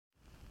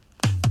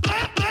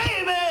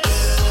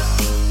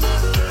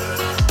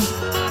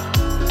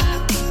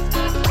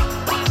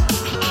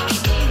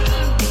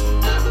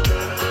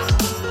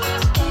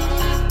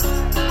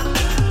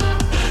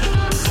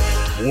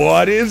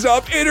What is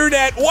up,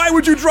 Internet? Why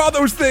would you draw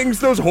those things?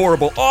 Those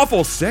horrible,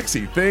 awful,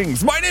 sexy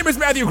things. My name is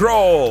Matthew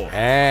Kroll.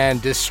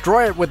 And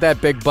destroy it with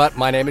that big butt.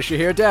 My name is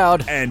Shahir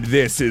Dowd. And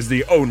this is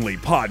the only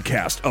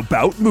podcast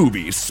about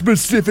movies,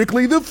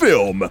 specifically the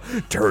film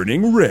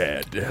Turning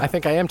Red. I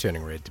think I am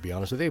turning red, to be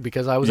honest with you,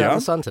 because I was out in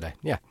the sun today.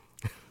 Yeah.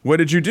 What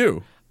did you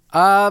do?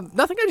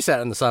 Nothing. I just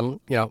sat in the sun,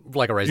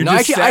 like a raisin. You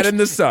just sat in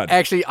the sun.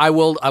 Actually, I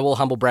will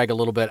humble brag a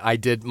little bit. I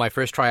did my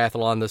first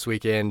triathlon this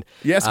weekend.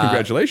 Yes,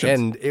 congratulations.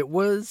 And it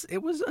was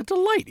a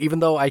delight. Even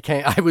though I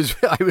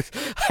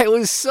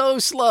was so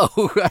slow.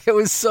 I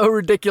was so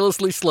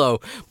ridiculously slow,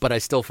 but I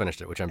still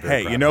finished it, which I'm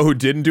very proud Hey, you know who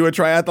didn't do a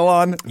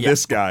triathlon? Yeah.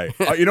 This guy.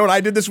 You know what I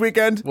did this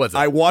weekend? What's it?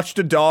 I watched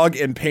a dog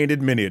and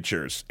painted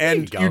miniatures.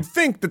 And you'd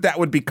think that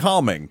would be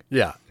calming.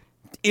 Yeah.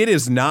 It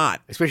is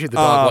not. Especially if the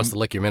dog wants to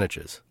lick your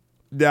miniatures.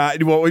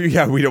 Well,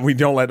 yeah, we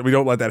don't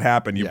let that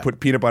happen. You put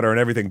peanut butter on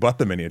everything but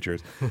the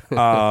miniatures.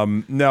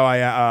 No,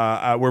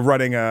 we're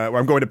running.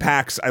 I'm going to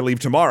PAX. I leave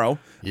tomorrow.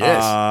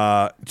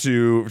 Yes.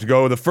 To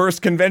go the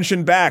first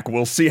convention back.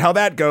 We'll see how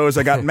that goes.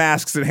 I got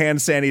masks and hand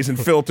sanitizer and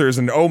filters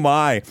and oh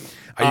my.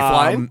 Are you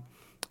flying?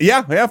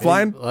 Yeah,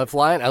 flying.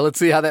 Flying. Let's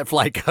see how that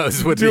flight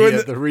goes with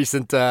the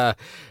recent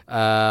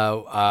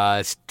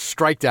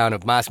strike down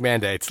of mask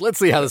mandates. Let's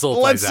see how this all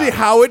plays out. Let's see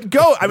how it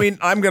goes. I mean,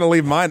 I'm going to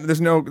leave mine.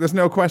 There's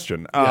no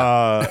question.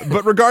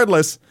 But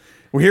regardless,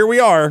 here we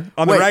are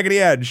on the raggedy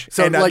edge.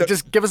 So,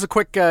 just give us a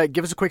quick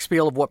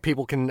spiel of how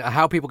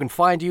people can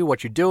find you,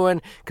 what you're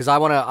doing, because I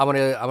want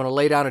to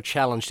lay down a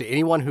challenge to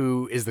anyone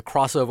who is the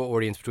crossover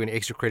audience between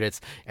Extra Credits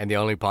and the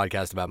only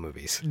podcast about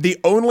movies. The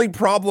only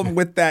problem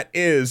with that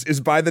is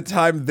by the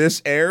time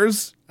this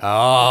airs,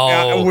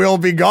 we'll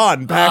be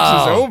gone.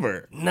 PAX is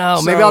over. No,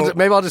 so,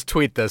 maybe I'll just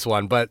tweet this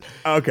one. But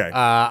okay,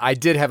 I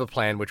did have a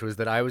plan, which was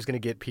that I was going to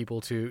get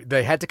people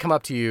they had to come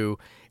up to you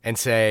and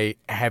say,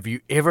 "Have you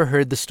ever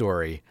heard the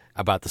story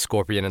about the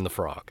scorpion and the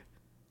frog?"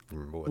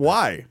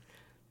 Why?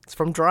 It's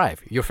from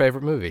Drive, your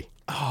favorite movie.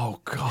 Oh,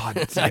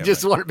 God damn I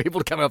just wanted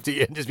people to come up to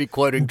you and just be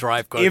quoting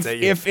Drive quotes at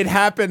you. If it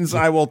happens,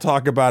 I will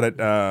talk about it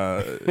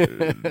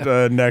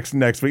the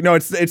next week. No,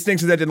 it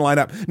stinks that didn't line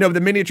up. No, but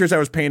the miniatures I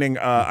was painting,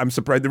 I'm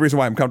surprised. The reason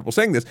why I'm comfortable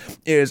saying this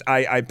is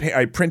I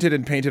printed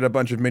and painted a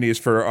bunch of minis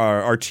for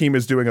our team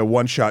is doing a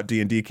one-shot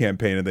D&D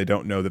campaign, and they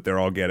don't know that they're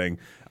all getting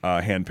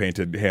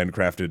hand-painted,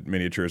 handcrafted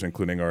miniatures,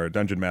 including our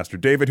Dungeon Master,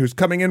 David, who's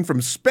coming in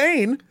from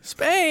Spain.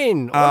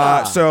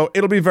 So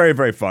it'll be very,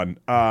 very fun.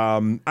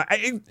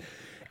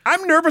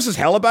 I'm nervous as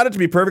hell about it, to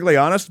be perfectly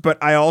honest, but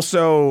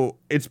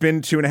it's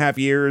been 2.5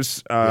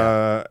 years,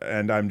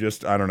 and I'm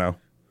just, I don't know.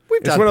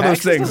 We've done one of PAX.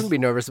 those things. Nothing to be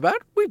nervous about.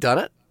 We've done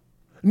it.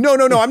 No,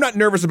 I'm not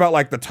nervous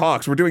about, the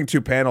talks. We're doing 2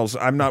 panels.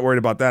 I'm not worried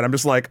about that. I'm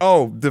just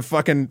the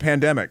fucking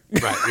pandemic.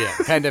 Right, yeah,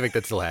 pandemic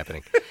that's still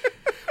happening.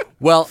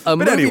 Well, a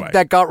movie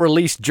that got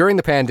released during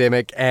the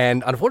pandemic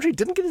and unfortunately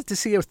didn't get to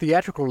see a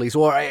theatrical release,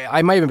 or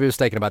I may even be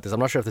mistaken about this. I'm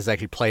not sure if this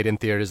actually played in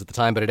theaters at the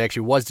time, but it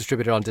actually was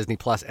distributed on Disney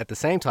Plus at the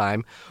same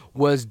time,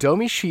 was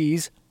Domee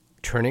Shi's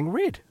Turning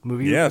Red,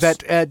 movie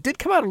that did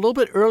come out a little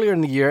bit earlier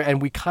in the year,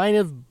 and we kind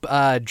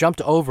of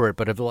jumped over it,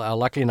 but are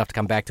lucky enough to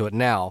come back to it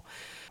now.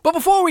 But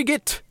before we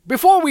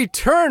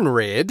turn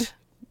red,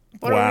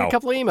 I want to read a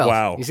couple of emails.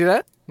 Wow. You see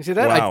that?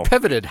 Wow. I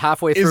pivoted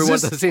halfway through one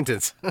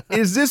sentence.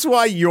 Is this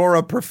why you're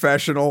a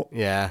professional?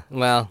 Yeah,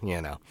 well,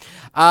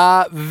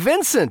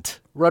 Vincent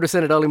wrote us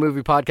in at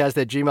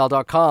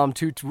onlymoviepodcast@gmail.com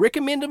to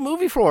recommend a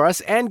movie for us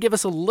and give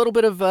us a little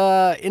bit of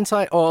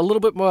insight, or a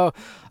little bit more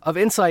of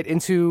insight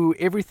into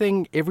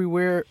Everything,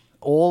 Everywhere,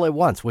 All at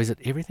Once. Was it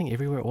Everything,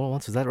 Everywhere, All at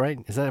Once? Is that right?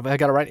 I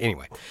got it right?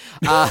 Anyway.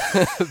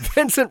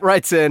 Vincent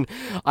writes in,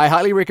 I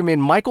highly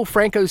recommend Michael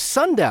Franco's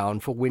Sundown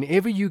for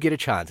whenever you get a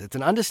chance. It's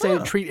an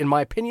understated treat in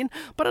my opinion,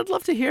 but I'd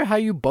love to hear how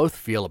you both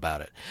feel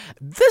about it.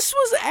 This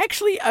was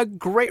actually a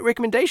great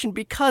recommendation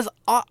because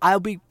I'll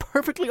be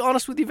perfectly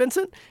honest with you,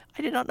 Vincent.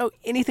 I did not know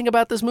anything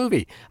about this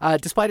movie.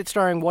 Despite it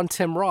starring one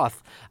Tim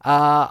Roth,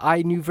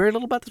 I knew very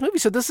little about this movie.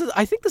 So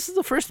I think this is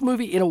the first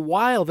movie in a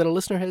while that a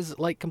listener has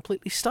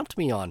completely stumped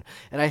me on,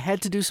 and I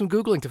had to do some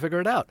Googling to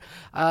figure it out.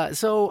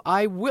 So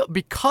I will,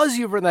 because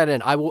you've written that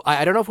in, I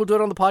don't know if we'll do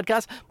it on the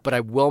podcast, but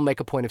I will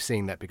make a point of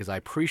seeing that because I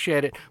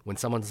appreciate it when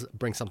someone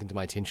brings something to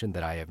my attention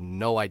that I have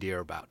no idea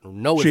about,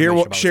 no information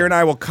about. Cher and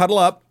I will cuddle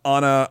up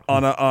on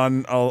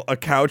a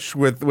couch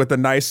with a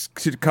nice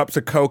 2 cups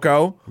of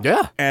cocoa.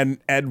 Yeah, and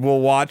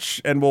we'll watch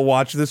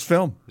this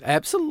film.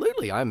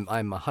 Absolutely. I'm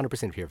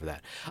 100% here for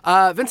that.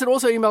 Vincent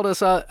also emailed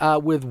us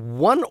with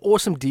one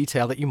awesome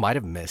detail that you might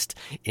have missed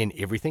in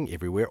Everything,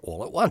 Everywhere,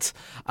 All at Once,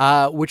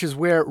 which is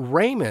where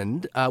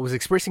Raymond was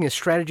expressing his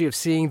strategy of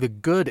seeing the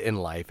good in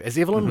life. As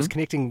Evelyn was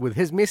connecting with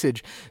his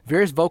message,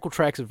 various vocal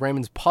tracks of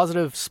Raymond's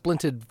positive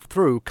splintered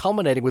through,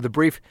 culminating with a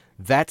brief,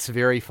 "That's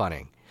very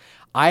funny."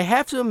 I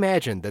have to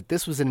imagine that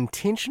this was an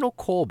intentional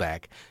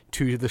callback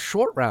to the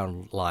short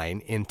round line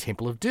in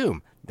Temple of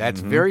Doom.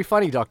 That's very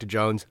funny, Dr.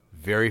 Jones.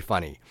 Very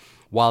funny.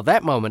 While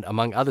that moment,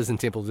 among others in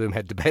Temple of Doom,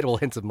 had debatable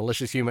hints of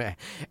malicious humor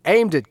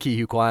aimed at Ke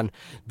Huy Quan,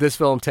 this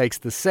film takes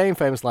the same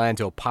famous line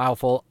to a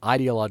powerful,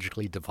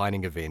 ideologically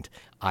defining event.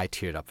 I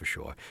teared up for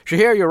sure.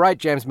 Shahir, you're right.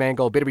 James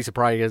Mangold better be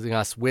surprising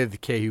us with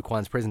Ke Huy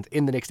Quan's presence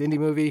in the next indie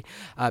movie.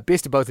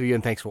 Best to both of you,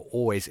 and thanks for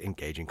always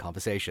engaging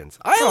conversations.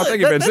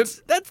 Thank you,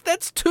 Vincent.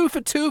 That's 2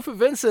 for 2 for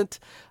Vincent,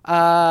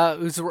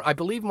 who's, I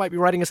believe, might be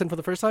writing us in for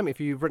the first time. If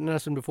you've written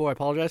us in before, I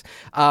apologize.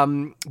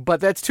 But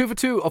that's 2 for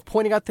 2 of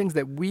pointing out things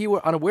that we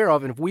were unaware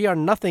of, and we are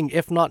nothing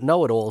if not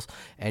know-it-alls,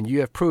 and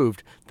you have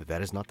proved that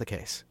that is not the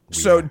case.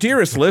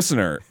 Dearest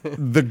listener,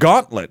 the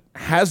gauntlet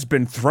has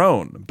been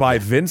thrown by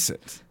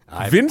Vincent.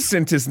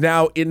 Vincent is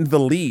now in the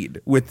lead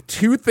with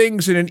 2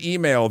 things in an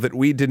email that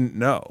we didn't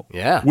know.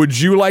 Yeah. Would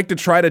you like to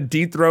try to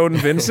dethrone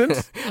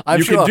Vincent?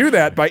 You can do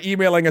that by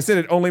emailing us in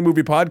at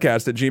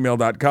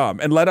onlymoviepodcast@gmail.com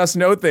and let us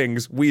know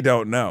things we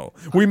don't know.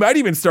 We might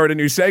even start a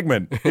new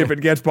segment if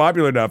it gets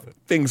popular enough,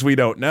 things we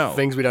don't know.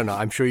 Things we don't know.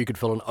 I'm sure you could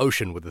fill an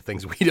ocean with the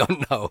things we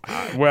don't know.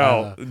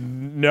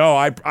 No,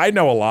 I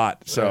know a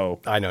lot, so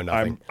I know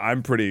nothing.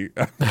 I'm pretty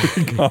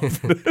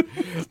confident.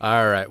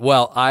 All right.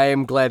 Well, I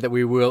am glad that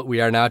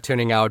we are now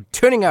turning our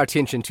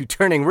attention to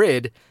Turning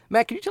Red.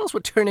 Matt, can you tell us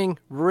what Turning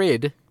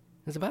Red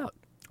is about?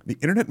 The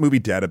Internet Movie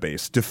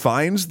Database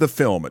defines the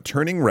film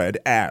Turning Red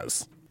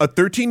as a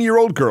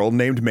 13-year-old girl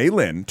named Mei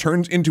Lin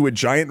turns into a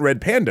giant red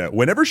panda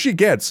whenever she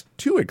gets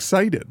too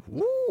excited.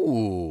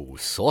 Ooh,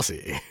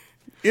 saucy.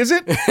 Is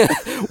it?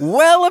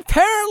 Well,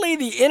 apparently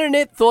the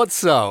internet thought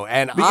so,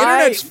 and the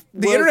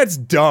internet's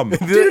dumb.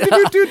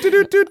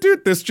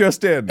 This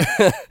just in.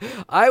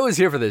 I was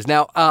here for this.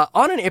 Now,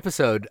 on an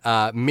episode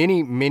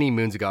many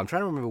moons ago, I'm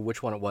trying to remember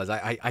which one it was.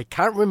 I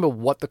can't remember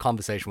what the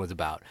conversation was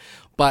about,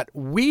 but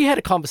we had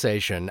a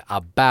conversation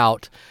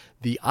about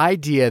the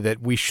idea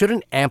that we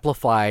shouldn't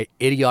amplify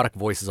idiotic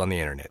voices on the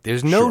internet.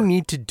 There's no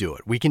need to do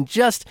it. We can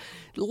just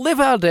live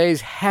our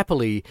days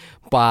happily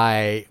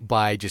by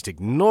just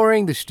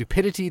ignoring the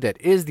stupidity that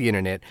is the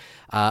internet,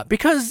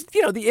 because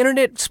the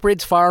internet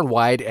spreads far and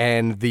wide,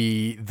 and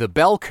the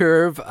bell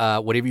curve,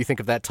 whatever you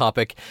think of that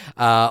topic,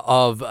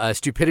 of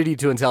stupidity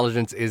to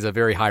intelligence is a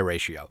very high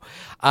ratio.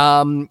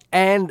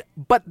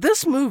 But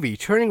this movie,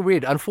 Turning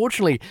Red,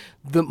 unfortunately,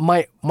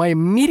 my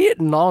immediate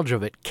knowledge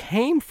of it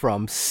came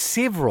from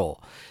several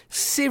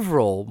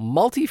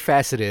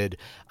multifaceted,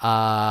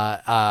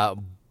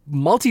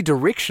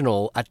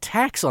 multi-directional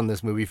attacks on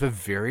this movie for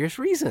various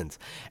reasons.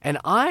 And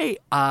I,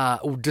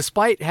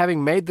 despite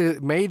having made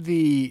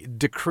the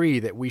decree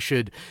that we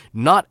should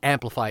not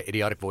amplify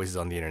idiotic voices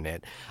on the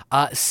internet,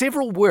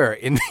 several were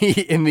in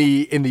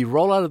the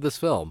rollout of this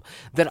film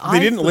that they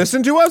didn't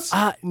listen to us.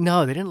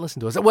 No, they didn't listen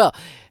to us. Well,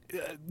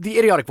 the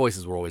idiotic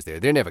voices were always there.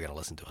 They're never going to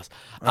listen to us.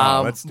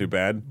 That's too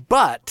bad.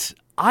 But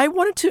I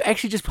wanted to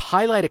actually just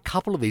highlight a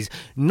couple of these,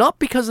 not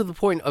because of the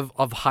point of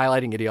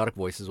highlighting idiotic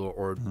voices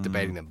or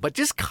debating them, but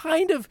just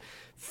kind of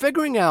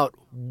figuring out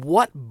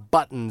what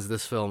buttons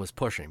this film is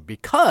pushing,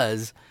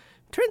 because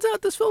it turns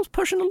out this film's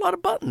pushing a lot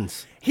of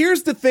buttons.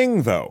 Here's the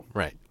thing, though.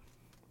 Right.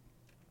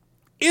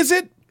 Is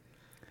it?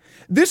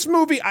 This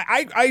movie,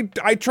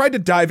 I tried to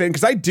dive in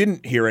because I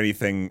didn't hear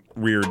anything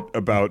weird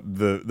about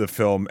the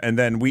film, and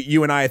then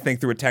you and I think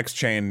through a text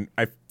chain,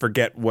 I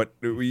forget what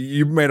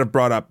you might have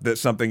brought up, that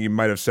something you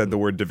might have said the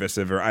word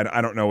divisive, or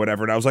I don't know,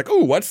 whatever, and I was like,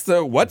 oh, what's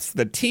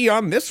the tea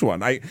on this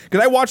one?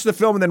 Because I watched the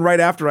film, and then right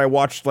after I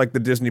watched like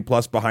the Disney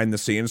Plus behind the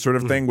scenes sort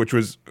of thing, which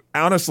was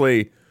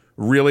honestly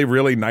really,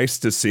 really nice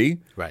to see.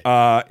 Right.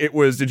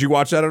 Did you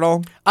watch that at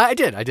all? I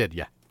did,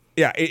 yeah.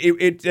 Yeah,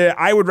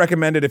 I would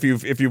recommend it if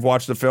you've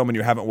watched the film and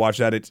you haven't watched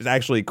that. It's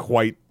actually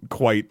quite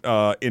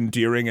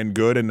endearing and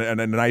good, and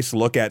a nice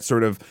look at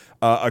sort of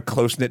a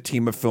close-knit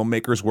team of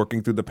filmmakers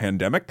working through the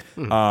pandemic.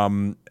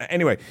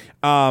 Anyway,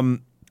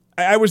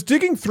 I was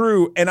digging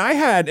through, and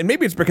and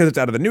maybe it's because it's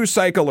out of the news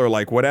cycle or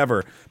like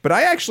whatever, but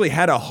I actually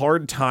had a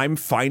hard time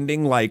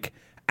finding like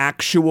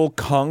actual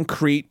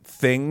concrete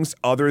things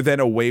other than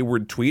a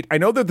wayward tweet. I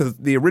know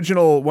that the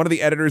original, one of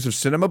the editors of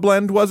Cinema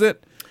Blend, was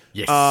it?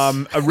 Yes.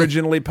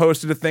 Originally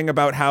posted a thing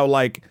about how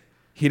like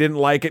he didn't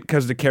like it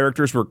because the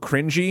characters were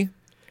cringy,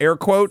 air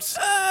quotes,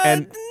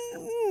 and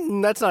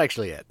that's not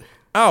actually it.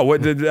 Oh,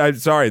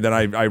 sorry, then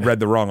I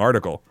read the wrong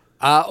article.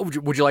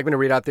 Would you like me to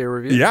read out their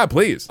review? Yeah,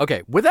 please.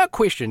 Okay. Without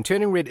question,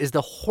 Turning Red is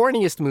the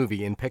horniest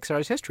movie in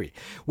Pixar's history,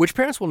 which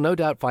parents will no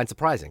doubt find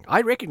surprising.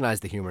 I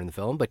recognized the humor in the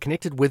film, but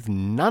connected with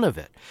none of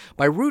it.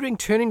 By rooting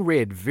Turning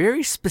Red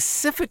very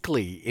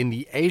specifically in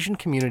the Asian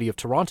community of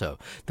Toronto,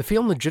 the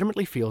film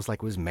legitimately feels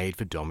like it was made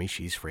for Domi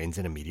Shi's friends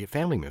and immediate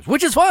family members,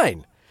 which is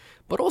fine,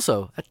 but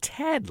also a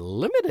tad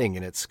limiting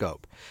in its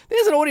scope.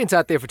 There's an audience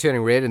out there for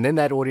Turning Red, and then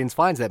that audience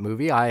finds that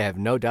movie. I have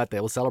no doubt they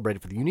will celebrate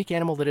it for the unique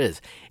animal that it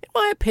is. In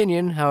my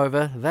opinion,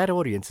 however, that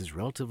audience is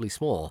relatively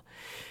small,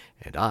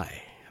 and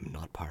I am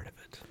not part of it.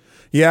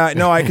 Yeah,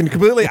 no, I can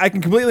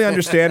completely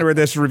understand where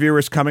this reviewer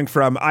is coming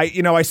from.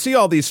 I see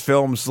all these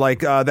films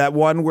like that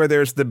one where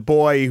there's the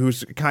boy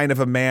who's kind of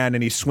a man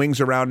and he swings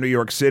around New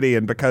York City,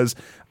 and because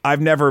I've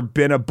never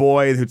been a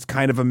boy who's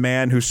kind of a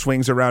man who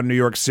swings around New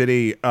York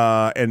City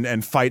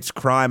and fights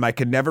crime, I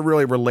could never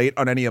really relate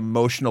on any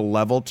emotional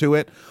level to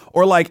it,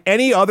 or like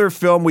any other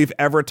film we've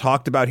ever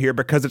talked about here,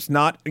 because it's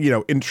not,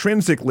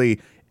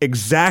 intrinsically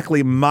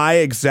exactly my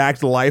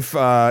exact life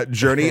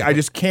journey. I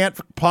just can't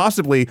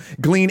possibly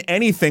glean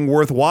anything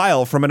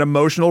worthwhile from an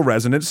emotional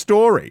resonant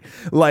story.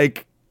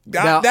 Like,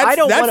 Now, that's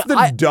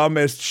the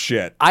dumbest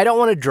shit. I don't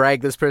want to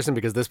drag this person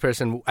because this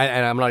person,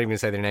 and I'm not even going to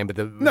say their name,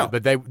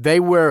 but they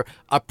were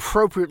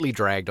appropriately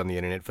dragged on the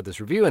internet for this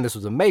review, and this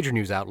was a major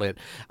news outlet,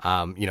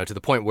 to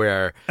the point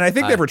where, and I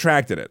think they've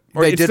retracted it,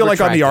 or it's still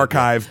like on the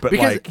archive, but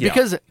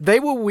because they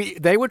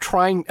were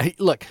trying.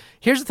 Look,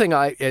 here's the thing.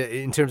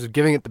 In terms of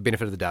giving it the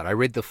benefit of the doubt, I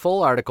read the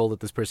full article that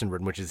this person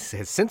written, which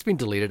has since been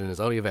deleted and is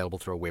only available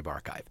through a web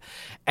archive,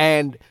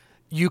 and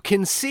you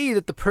can see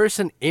that the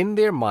person in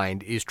their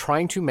mind is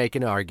trying to make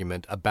an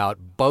argument about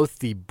both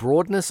the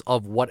broadness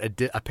of what a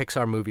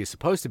Pixar movie is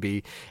supposed to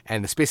be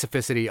and the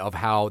specificity of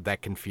how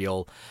that can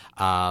feel,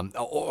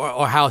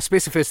 or how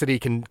specificity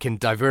can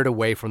divert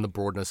away from the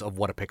broadness of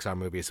what a Pixar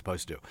movie is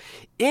supposed to do.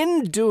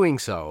 In doing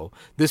so,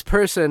 this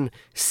person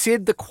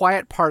said the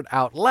quiet part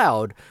out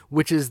loud,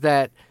 which is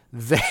that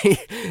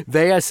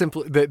they are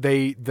simply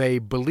they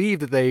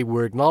believe that they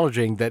were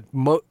acknowledging that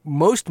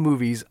most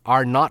movies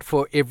are not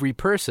for every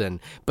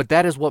person, but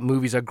that is what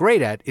movies are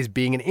great at, is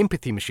being an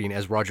empathy machine,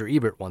 as Roger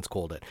Ebert once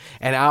called it.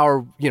 And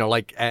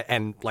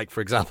for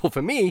example,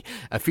 for me,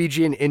 a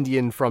Fijian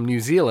Indian from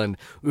New Zealand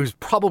who's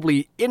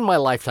probably in my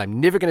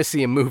lifetime never going to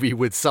see a movie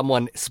with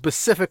someone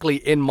specifically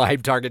in my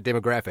target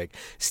demographic,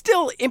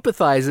 still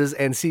empathizes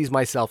and sees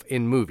myself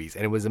in movies.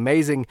 And it was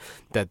amazing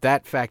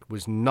that fact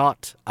was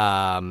not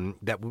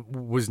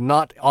was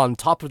not on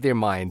top of their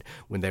mind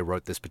when they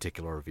wrote this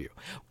particular review.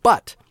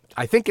 But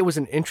I think it was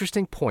an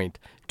interesting point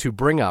to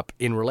bring up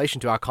in relation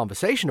to our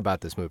conversation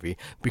about this movie,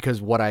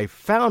 because what I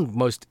found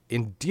most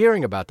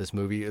endearing about this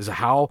movie is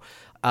how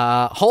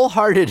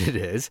wholehearted it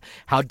is,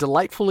 how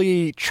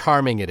delightfully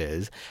charming it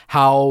is,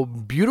 how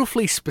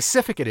beautifully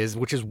specific it is,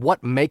 which is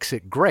what makes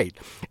it great.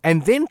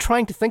 And then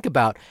trying to think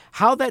about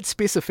how that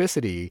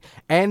specificity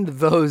and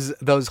those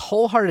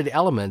wholehearted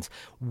elements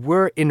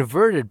were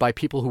inverted by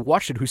people who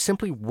watched it who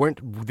simply weren't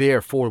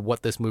there for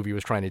what this movie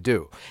was trying to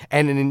do.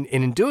 And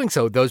in doing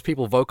so, those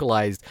people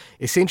vocalized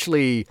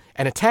essentially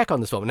an attack on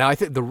this film. Now,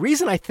 the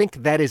reason I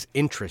think that is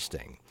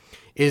interesting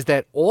is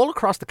that all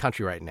across the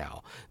country right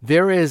now,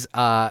 there is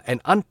an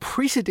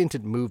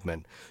unprecedented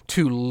movement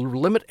to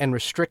limit and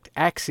restrict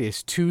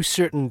access to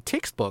certain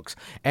textbooks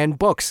and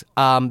books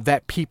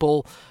that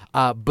people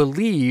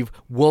believe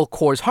will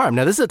cause harm.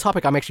 Now, this is a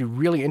topic I'm actually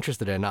really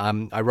interested in.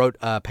 I wrote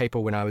a paper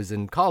when I was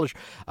in college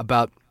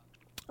about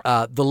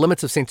the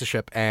limits of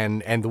censorship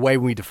and the way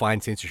we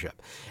define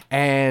censorship.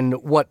 And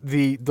what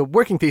the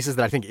working thesis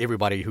that I think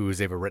everybody who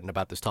has ever written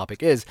about this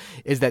topic is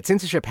that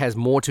censorship has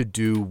more to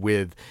do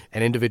with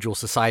an individual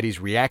society's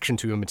reaction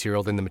to a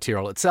material than the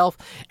material itself.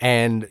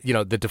 And,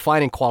 the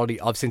defining quality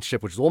of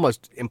censorship, which is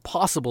almost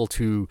impossible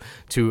to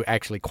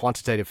actually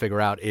quantitatively figure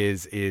out,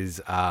 is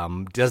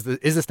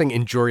this thing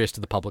injurious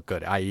to the public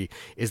good? I.e.,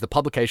 is the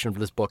publication of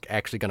this book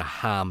actually going to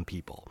harm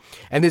people?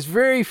 And there's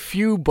very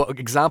few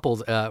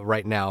examples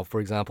right now. For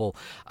example,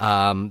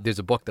 there's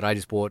a book that I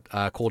just bought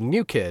called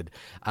New Kid,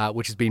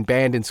 which has been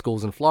banned in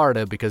schools in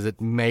Florida because it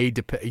may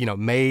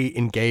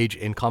engage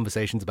in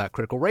conversations about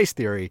critical race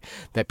theory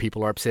that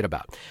people are upset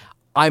about.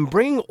 I'm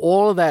bringing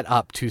all of that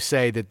up to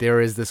say that there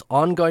is this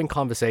ongoing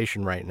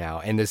conversation right now,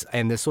 and this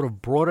sort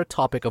of broader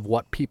topic of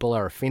what people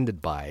are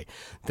offended by,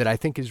 that I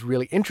think is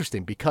really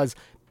interesting, because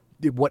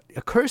what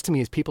occurs to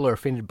me is people are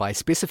offended by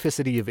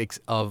specificity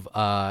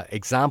of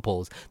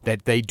examples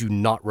that they do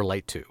not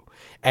relate to.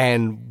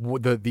 And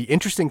the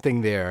interesting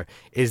thing there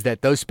is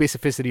that those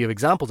specificity of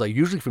examples are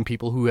usually from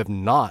people who have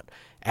not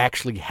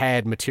actually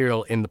had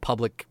material in the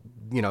public,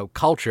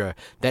 culture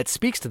that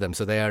speaks to them.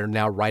 So they are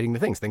now writing the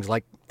things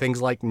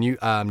like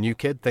New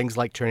Kid, things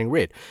like Turning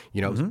Red,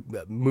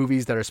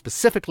 movies that are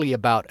specifically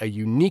about a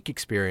unique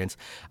experience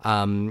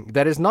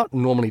that is not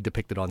normally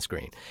depicted on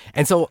screen.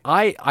 And so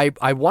I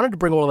wanted to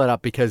bring all that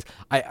up because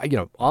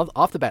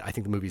off the bat, I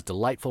think the movie is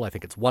delightful. I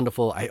think it's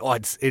wonderful.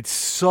 It's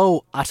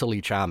so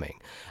utterly charming.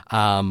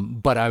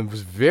 But I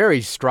was very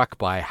struck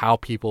by how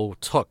people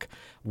took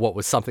what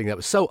was something that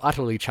was so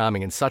utterly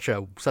charming and such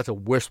a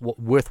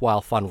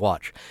worthwhile fun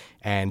watch,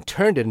 and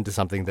turned it into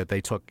something that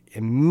they took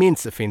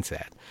immense offense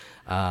at.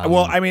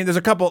 Well, I mean, there's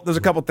a couple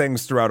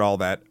things throughout all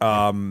that.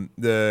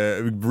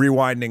 The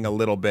rewinding a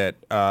little bit,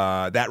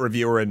 that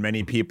reviewer and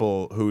many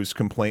people whose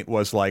complaint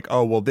was like,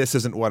 "Oh, well, this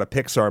isn't what a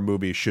Pixar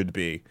movie should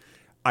be."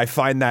 I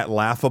find that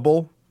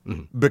laughable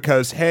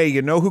because, hey,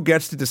 you know who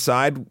gets to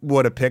decide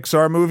what a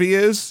Pixar movie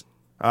is?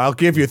 I'll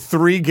give you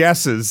 3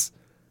 guesses.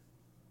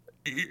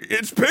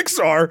 It's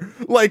Pixar.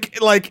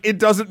 Like it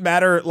doesn't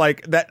matter.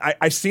 Like that,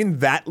 I've seen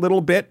that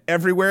little bit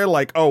everywhere.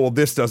 Like, oh, well,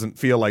 this doesn't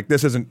feel like,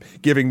 this isn't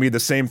giving me the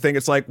same thing.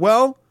 It's like,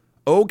 well,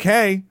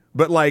 okay,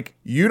 but like,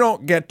 you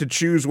don't get to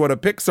choose what a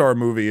Pixar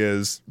movie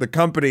is. The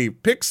company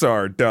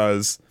Pixar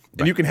does,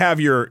 and you can have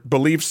your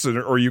beliefs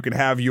or you can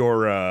have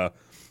your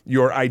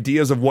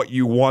ideas of what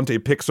you want a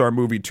Pixar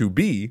movie to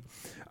be.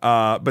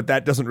 But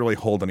that doesn't really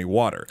hold any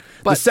water.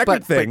 The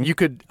second thing, you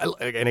could,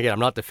 and again, I'm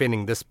not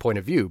defending this point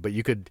of view, but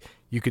you could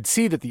you could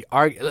see that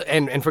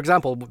and for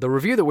example, the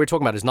review that we're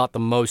talking about is not the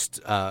most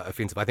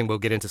offensive. I think we'll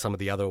get into some of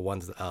the other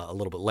ones a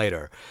little bit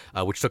later,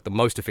 which took the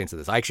most offense of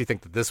this. I actually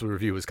think that this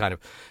review was kind of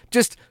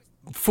just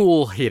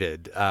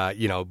full-headed,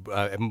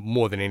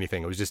 more than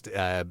anything. It was just,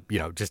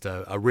 just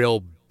a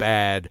real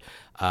bad,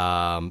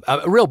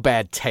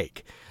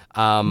 take.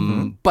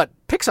 But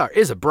Pixar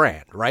is a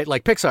brand, right?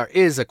 Like Pixar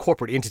is a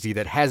corporate entity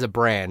that has a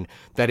brand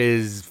that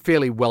is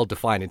fairly well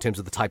defined in terms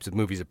of the types of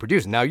movies it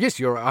produces. Now, yes,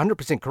 you're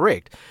 100%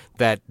 correct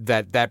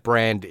that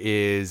brand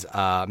is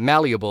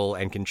malleable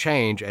and can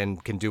change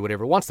and can do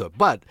whatever it wants to.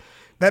 But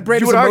that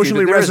brand is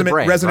emotionally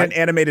resonant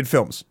animated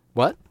films.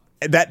 What?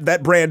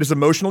 That brand is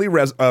emotionally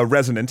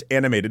resonant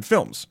animated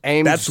films.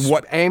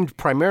 Aimed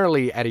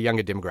primarily at a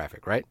younger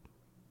demographic, right?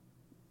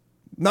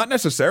 Not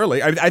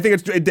necessarily. I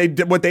think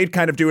what they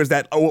kind of do is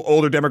that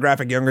older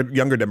demographic,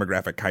 younger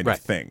demographic kind of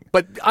thing.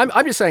 But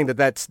I'm just saying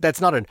that's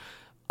not an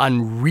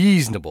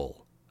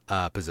unreasonable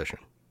position.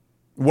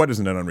 What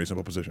isn't an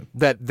unreasonable position?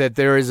 That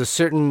there is a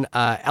certain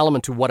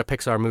element to what a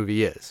Pixar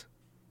movie is.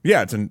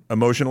 Yeah, it's an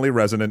emotionally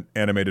resonant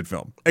animated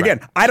film.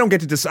 Again, I don't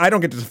get to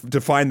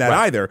define that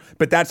either,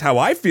 but that's how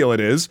I feel it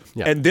is,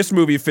 and this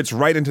movie fits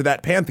right into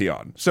that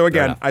pantheon. So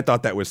again, I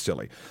thought that was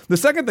silly. The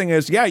second thing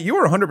is, you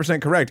were 100%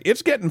 correct.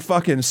 It's getting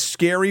fucking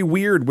scary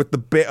weird with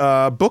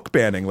the book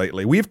banning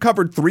lately. We've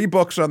covered 3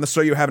 books on the So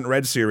You Haven't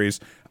Read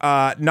series,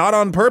 not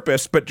on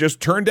purpose, but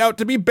just turned out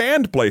to be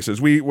banned places.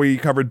 We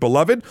covered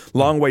Beloved,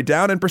 Long Way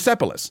Down, and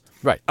Persepolis.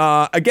 Right.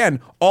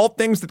 Again, all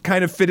things that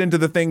kind of fit into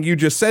the thing you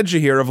just said,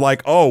 Shahir, of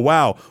like, oh,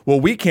 wow,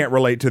 well, we can't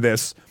relate to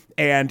this,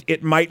 and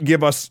it might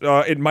give us,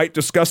 it might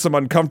discuss some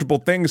uncomfortable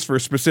things for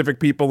specific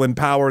people in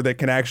power that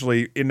can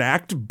actually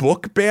enact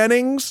book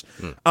bannings.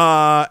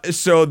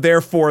 So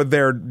therefore,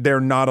 they're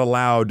not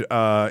allowed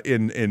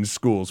in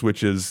schools,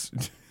 which is,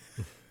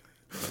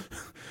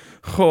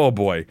 oh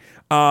boy.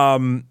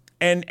 And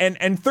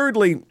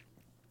thirdly,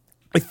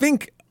 I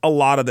think a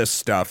lot of this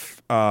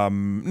stuff,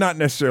 not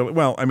necessarily.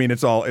 Well, I mean,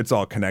 it's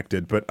all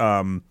connected, but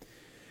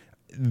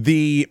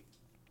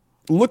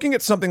looking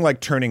at something like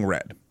Turning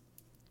Red,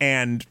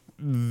 and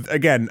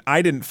again,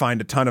 I didn't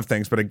find a ton of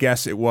things, but I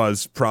guess it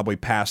was probably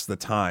past the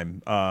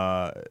time.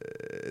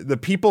 The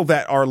people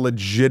that are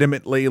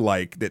legitimately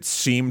that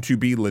seem to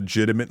be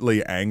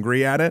legitimately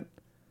angry at it,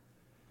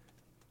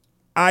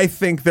 I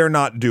think they're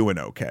not doing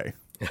okay.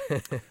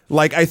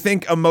 I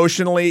think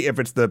emotionally, if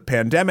it's the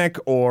pandemic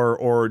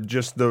or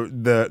just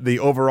the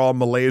overall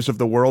malaise of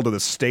the world or the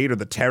state or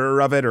the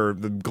terror of it or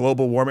the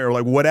global warming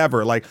or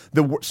whatever,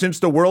 since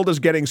the world is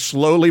getting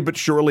slowly but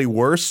surely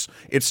worse,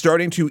 it's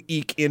starting to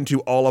eke into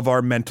all of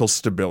our mental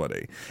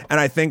stability. And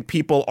I think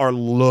people are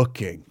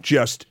looking,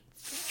 just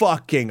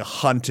fucking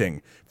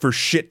hunting for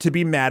shit to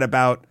be mad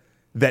about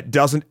that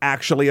doesn't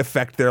actually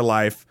affect their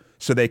life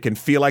so they can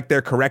feel like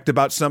they're correct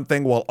about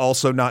something while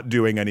also not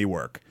doing any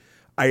work.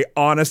 I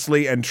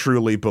honestly and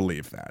truly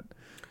believe that.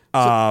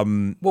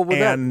 Sorry,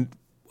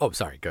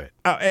 go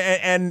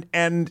ahead.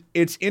 And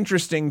it's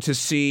interesting to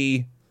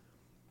see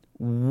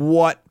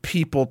what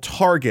people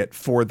target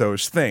for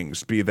those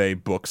things, be they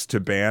books to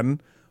ban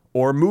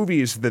or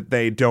movies that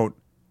they don't,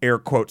 air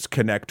quotes,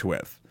 connect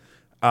with.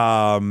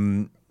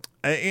 It's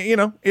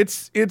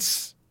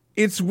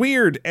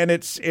weird, and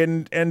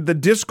and the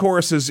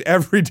discourse is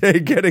every day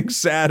getting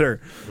sadder,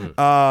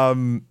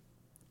 and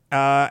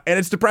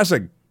it's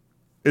depressing.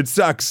 It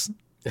sucks.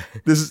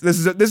 This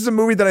is a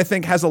movie that I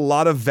think has a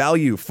lot of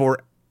value for,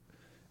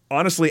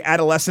 honestly,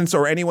 adolescents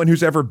or anyone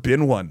who's ever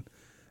been one,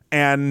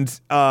 and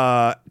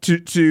to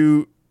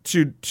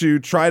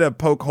try to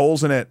poke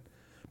holes in it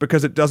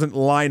because it doesn't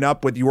line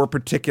up with your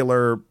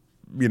particular,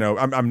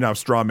 I'm now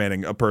straw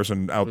manning a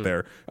person out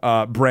there,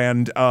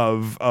 brand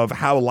of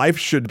how life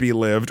should be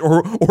lived,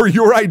 or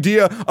your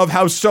idea of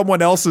how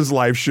someone else's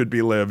life should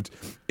be lived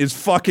is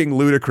fucking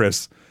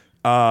ludicrous.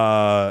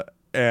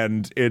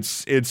 And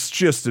it's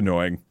just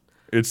annoying.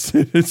 It's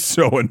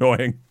so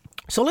annoying.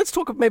 So let's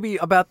talk maybe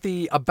about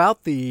the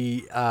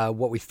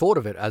what we thought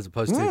of it as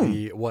opposed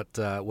to what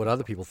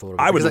other people thought of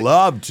it. I would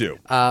love to,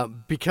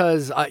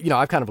 because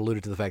I've kind of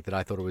alluded to the fact that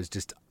I thought it was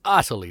just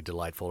utterly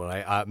delightful,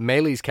 and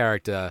Maylee's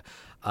character,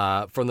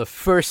 from the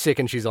first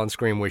second she's on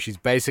screen, where she's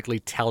basically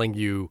telling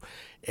you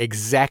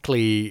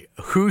exactly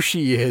who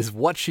she is,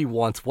 what she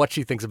wants, what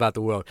she thinks about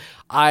the world.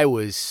 I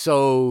was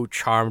so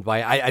charmed by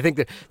it. I think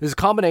that there's a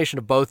combination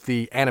of both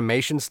the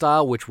animation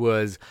style, which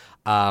was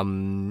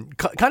kind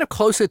of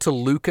closer to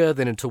Luca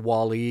than into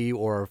WALL-E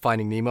or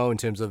Finding Nemo in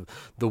terms of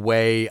the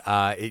way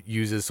it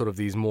uses sort of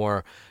these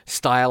more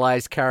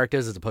stylized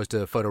characters as opposed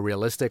to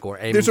photorealistic or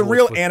aiming. There's a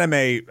real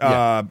anime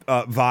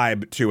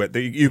vibe to it.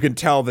 You can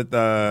tell that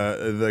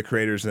the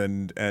creators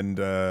and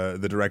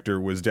the director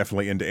was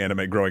definitely into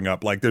anime growing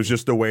up. There's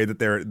just the way that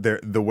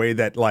the way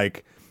that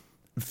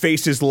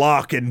faces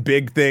lock and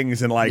big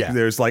things and like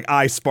there's like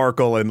eye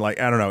sparkle and like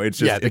I don't know, it's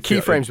just the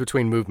keyframes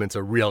between movements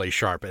are really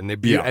sharp and they're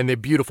Yeah. they're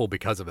beautiful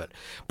because of it.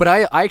 But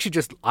I actually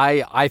just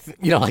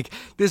like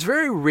there's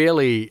very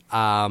rarely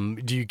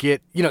do you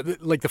get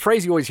like the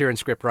phrase you always hear in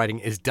script writing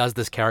is, does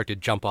this character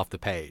jump off the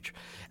page?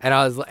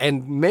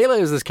 And Mela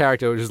is this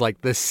character who's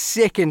like the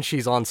second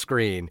she's on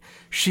screen,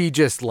 she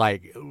just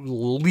like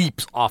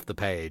leaps off the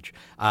page,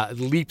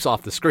 leaps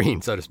off the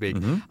screen, so to speak.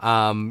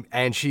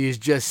 And she's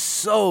just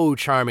so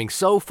charming,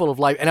 so full of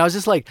life. And I was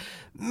just like,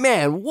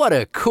 man, what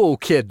a cool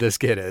kid this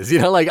kid is.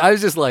 Like I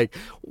was just like,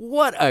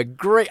 what a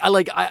great. I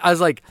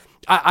was like.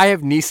 I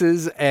have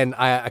nieces, and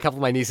a couple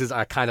of my nieces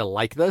are kind of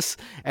like this,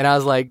 and I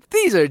was like,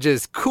 these are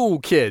just cool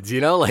kids,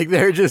 like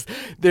they're just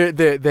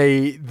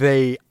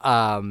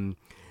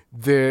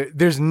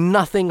there's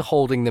nothing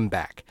holding them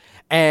back.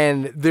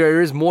 And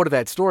there is more to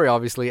that story,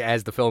 obviously,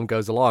 as the film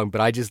goes along. But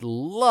I just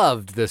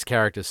loved this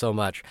character so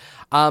much.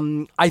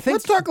 I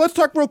think let's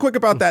talk real quick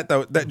about that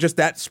though.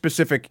 That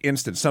specific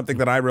instance, something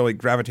that I really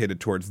gravitated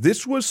towards.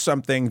 This was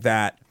something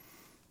that,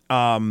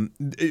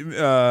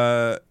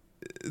 the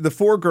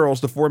four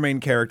girls, the four main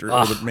characters,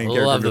 or the main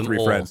characters, the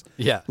three friends.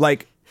 Yeah,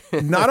 like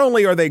not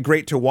only are they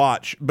great to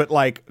watch, but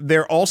like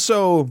they're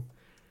also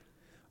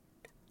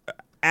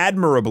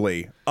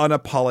admirably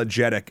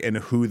unapologetic in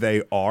who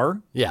they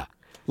are. Yeah.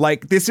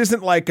 Like, this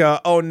isn't like,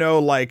 oh no,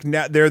 like,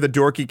 they're the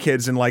dorky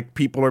kids and, like,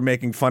 people are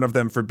making fun of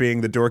them for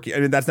being the dorky. I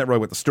mean, that's not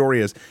really what the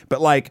story is. But,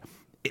 like,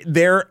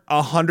 they're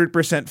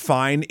 100%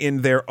 fine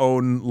in their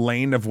own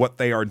lane of what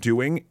they are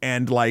doing.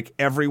 And, like,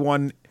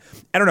 everyone,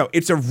 I don't know,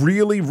 it's a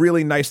really,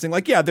 really nice thing.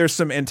 Like, yeah, there's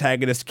some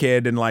antagonist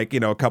kid and, like,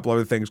 a couple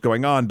other things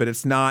going on. But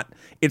it's not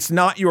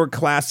your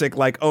classic,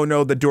 like, oh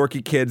no, the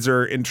dorky kids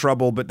are in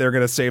trouble, but they're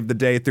going to save the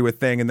day through a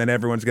thing and then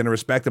everyone's going to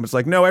respect them. It's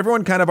like, no,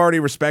 everyone kind of already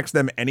respects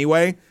them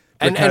anyway.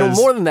 And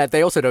more than that,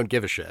 they also don't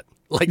give a shit.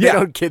 Like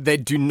they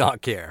do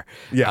not care.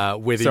 Yeah,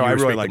 whether so you I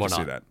really respect like them or to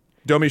see not. that.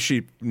 Domi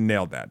Sheep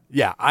nailed that.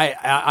 Yeah,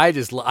 I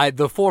just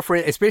the four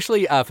friends,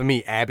 especially for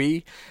me,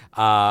 Abby.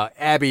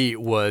 Abby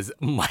was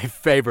my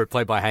favorite,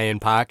 played by Hayen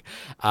Park.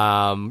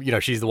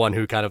 She's the one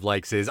who kind of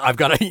like says, "I've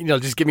got to,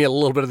 just give me a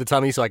little bit of the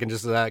tummy so I can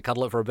just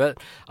cuddle it for a bit."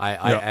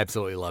 I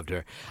absolutely loved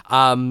her.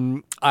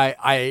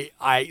 I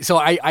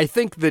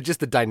think that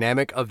just the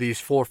dynamic of these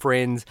four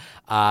friends,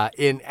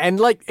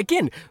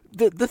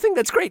 the thing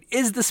that's great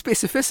is the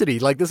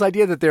specificity, like this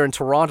idea that they're in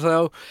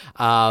Toronto,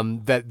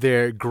 that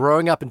they're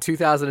growing up in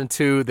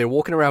 2002, they're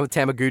walking around with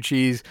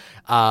Tamagotchis,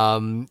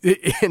 and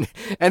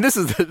this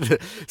is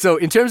so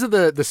in terms of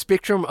the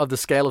spectrum of the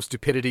scale of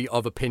stupidity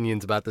of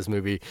opinions about this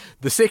movie,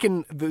 the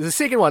second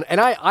one,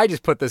 and I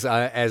just put this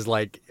as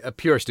like a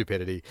pure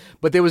stupidity,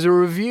 but there was a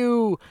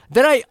review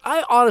that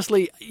I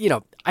honestly,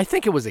 I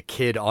think it was a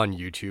kid on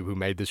YouTube who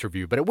made this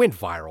review, but it went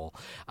viral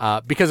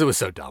because it was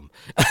so dumb.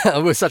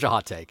 It was such a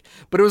hot take.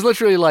 But it was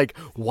literally like,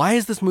 why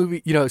is this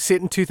movie,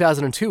 set in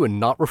 2002 and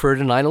not refer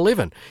to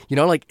 9/11?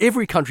 Like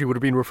every country would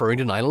have been referring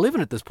to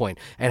 9/11 at this point.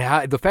 And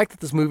how the fact that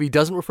this movie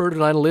doesn't refer to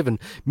 9/11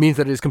 means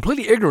that it is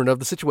completely ignorant of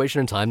the situation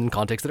and time and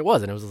context that it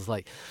was. And it was just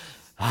like,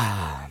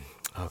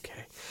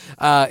 okay.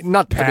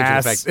 Not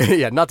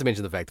to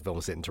mention the fact the film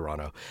was set in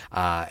Toronto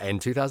in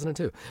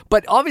 2002.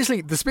 But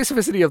obviously, the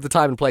specificity of the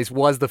time and place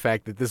was the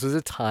fact that this was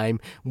a time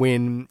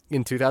when,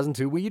 in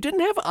 2002, where you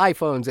didn't have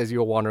iPhones as you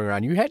were wandering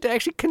around. You had to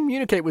actually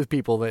communicate with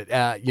people that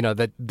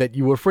that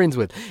you were friends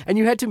with, and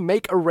you had to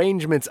make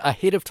arrangements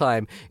ahead of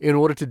time in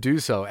order to do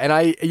so. And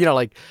I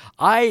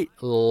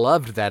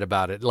loved that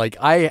about it. Like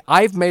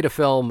I've made a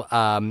film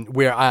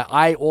where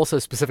I also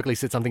specifically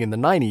said something in the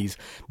 90s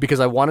because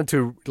I wanted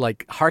to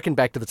like harken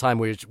back to the time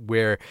where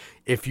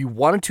if you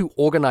wanted to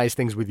organize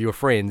things with your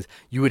friends,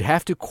 you would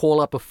have to call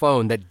up a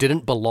phone that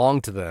didn't belong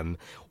to them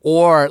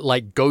or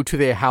like go to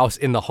their house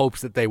in the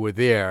hopes that they were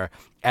there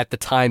at the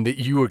time that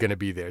you were going to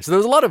be there. So there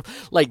was a lot of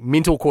like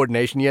mental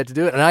coordination you had to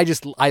do. And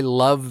I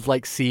love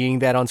like seeing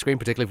that on screen,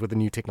 particularly with a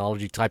new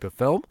technology type of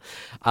film.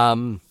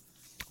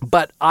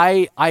 But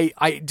I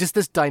just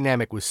this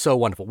dynamic was so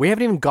wonderful. We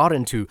haven't even got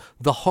into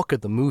the hook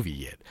of the movie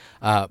yet.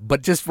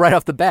 But just right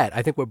off the bat,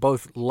 I think we're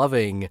both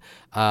loving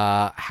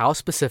how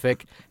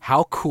specific,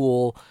 how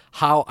cool,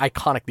 how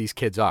iconic these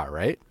kids are,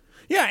 right?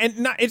 Yeah,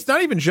 and it's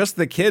not even just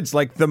the kids.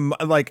 Like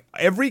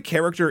every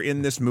character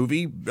in this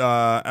movie.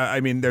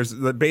 There's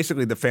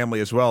basically the family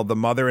as well. The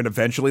mother and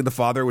eventually the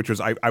father, which was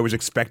I was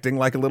expecting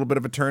like a little bit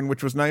of a turn,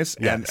 which was nice.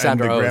 Yeah, and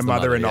the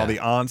grandmother and all the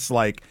aunts.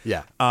 Like,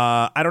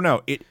 I don't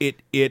know.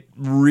 It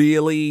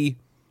really.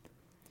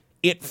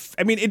 It's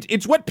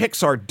what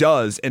Pixar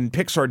does, and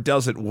Pixar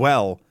does it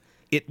well.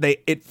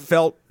 It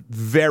felt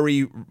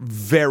very,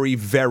 very,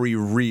 very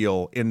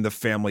real in the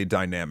family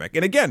dynamic.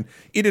 And again,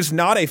 it is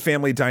not a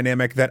family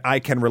dynamic that I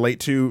can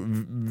relate to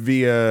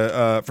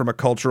via from a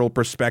cultural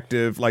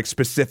perspective, like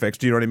specifics,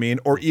 do you know what I mean?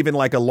 Or even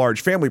like a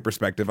large family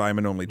perspective. I'm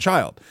an only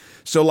child.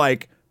 So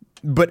like,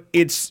 but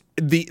it's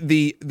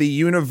the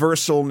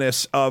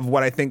universalness of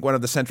what I think one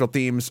of the central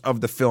themes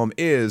of the film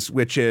is,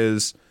 which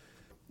is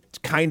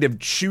kind of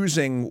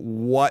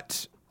choosing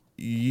what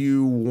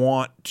you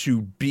want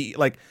to be.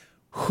 Like,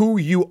 who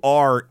you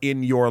are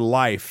in your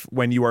life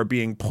when you are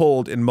being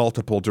pulled in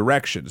multiple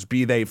directions,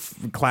 be they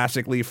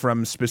classically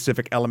from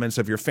specific elements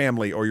of your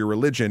family or your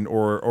religion,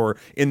 or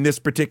in this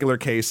particular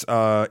case,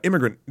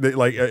 immigrant,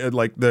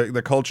 like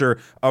the culture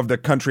of the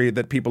country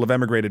that people have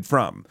emigrated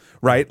from,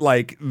 right?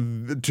 Like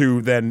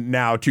to then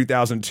now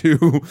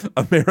 2002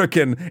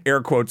 American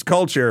air quotes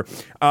culture,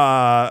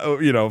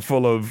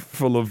 full of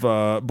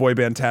boy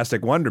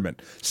bandtastic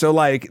wonderment. So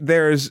like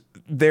there's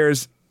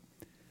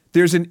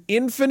an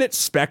infinite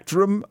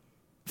spectrum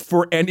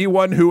for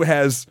anyone who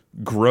has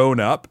grown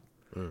up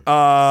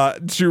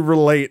to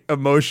relate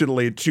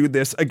emotionally to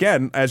this,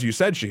 again, as you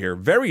said, Shahir,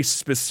 very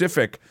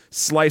specific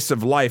slice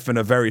of life in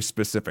a very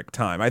specific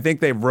time. I think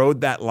they rode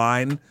that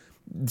line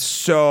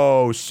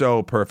so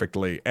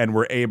perfectly and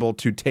were able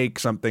to take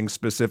something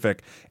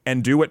specific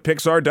and do what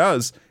Pixar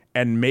does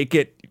and make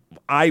it.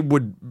 I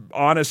would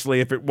honestly,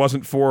 if it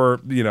wasn't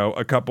for,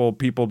 a couple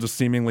people just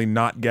seemingly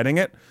not getting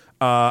it,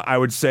 I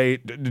would say,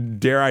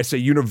 dare I say,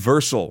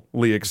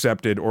 universally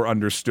accepted or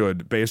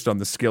understood based on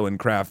the skill and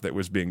craft that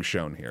was being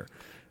shown here.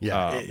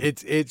 Yeah,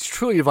 it's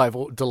truly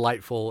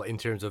delightful in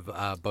terms of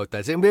both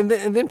that. And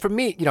then for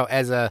me,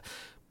 as a,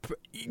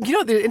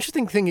 the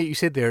interesting thing that you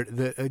said there,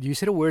 you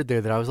said a word there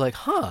that I was like,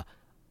 huh,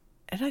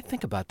 and I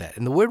think about that,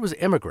 and the word was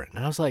immigrant,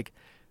 and I was like,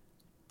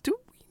 do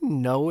we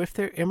know if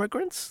they're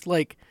immigrants?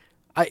 Like,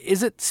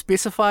 is it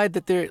specified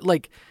that they're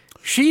like?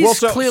 She's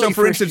clearly. So,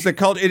 for instance, the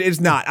culture, it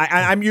is not.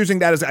 I'm using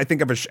that as I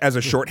think of as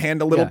a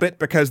shorthand a little bit,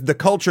 because the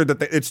culture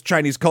it's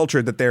Chinese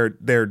culture that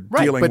they're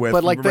dealing with.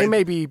 But like they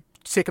may be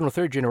second or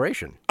third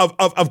generation.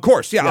 Of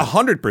course,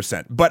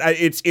 100%. But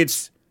it's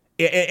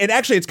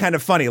actually it's kind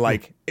of funny.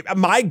 Like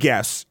my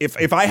guess,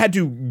 if I had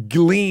to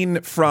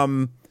glean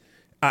from,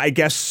 I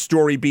guess,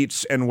 story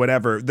beats and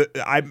whatever,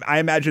 I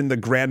imagine the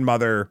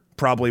grandmother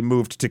probably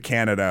moved to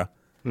Canada,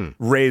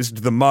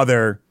 raised the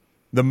mother.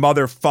 The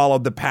mother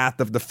followed the path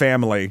of the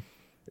family,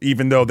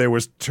 even though there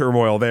was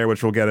turmoil there,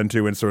 which we'll get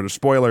into in sort of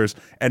spoilers.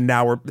 And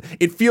now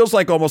it feels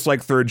like almost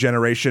like third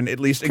generation, at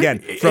least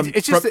again,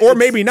 or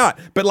maybe not.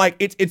 But like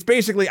it's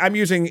basically, I'm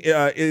using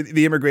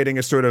the immigrating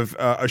as sort of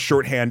a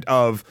shorthand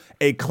of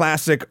a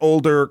classic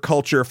older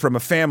culture from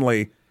a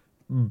family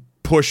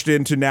pushed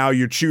into now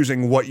you're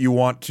choosing what you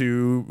want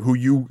to, who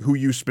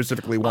you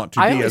specifically want to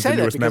be as the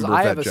newest member of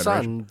that generation. I have a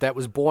son that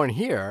was born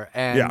here,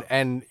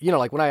 and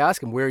like when I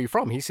ask him where are you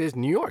from, he says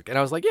New York, and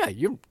I was like, yeah,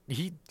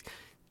 he's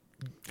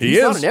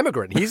not an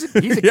immigrant. He's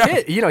a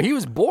kid. He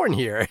was born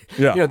here.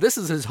 Yeah. This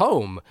is his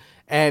home.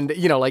 And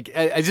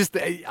I just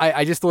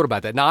thought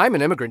about that. Now I'm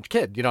an immigrant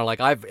kid.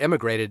 Like I've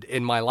immigrated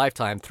in my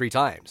lifetime 3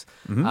 times.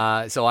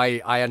 Mm-hmm. So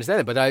I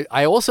understand it. But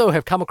I also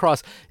have come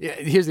across.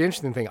 Here's the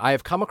interesting thing. I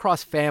have come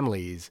across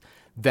families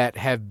that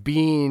have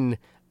been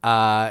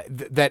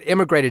that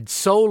immigrated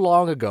so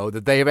long ago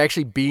that they have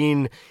actually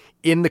been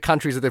in the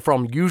countries that they're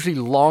from usually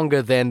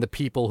longer than the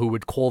people who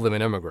would call them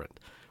an immigrant.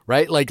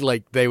 Right, like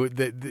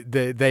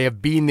they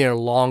have been there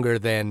longer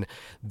than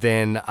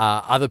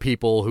other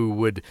people who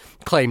would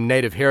claim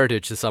native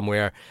heritage to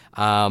somewhere.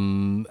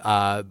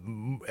 That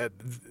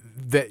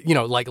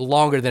like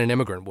longer than an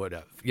immigrant would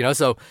have.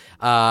 So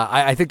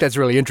I think that's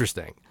really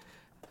interesting.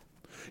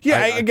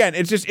 Yeah, again,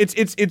 it's just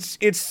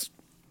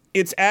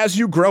it's as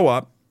you grow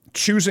up,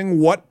 choosing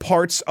what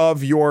parts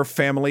of your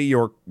family,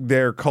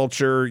 their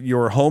culture,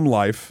 your home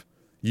life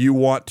you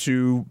want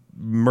to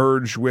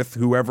merge with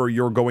whoever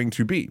you're going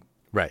to be.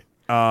 Right.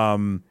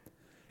 And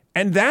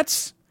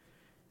that's,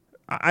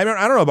 I don't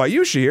know about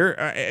you,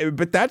 Shahir,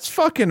 but that's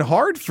fucking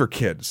hard for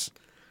kids.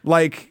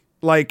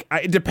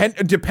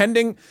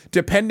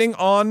 Depending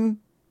on,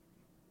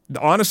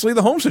 honestly,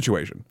 the home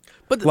situation.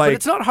 But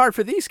it's not hard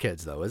for these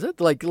kids, though, is it?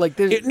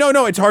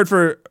 No, it's hard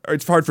for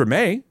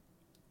May.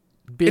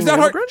 It's not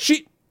hard.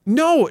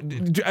 No,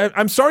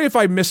 I'm sorry if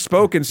I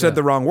misspoke and said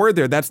the wrong word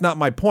there. That's not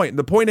my point.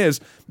 The point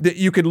is that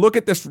you can look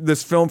at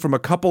this film from a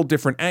couple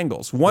different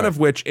angles. One of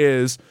which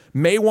is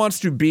May wants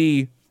to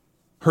be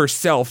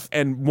herself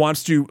and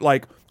wants to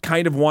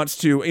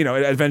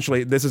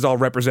eventually this is all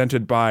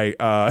represented by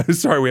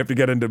sorry, we have to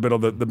get into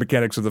the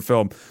mechanics of the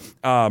film.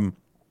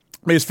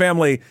 May's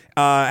family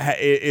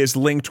is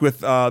linked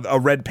with a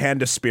red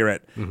panda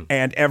spirit,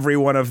 and every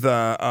one of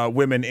the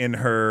women in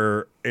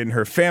her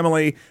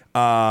family,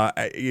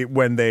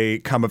 when they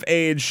come of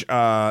age,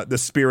 the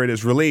spirit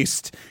is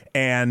released,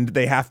 and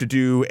they have to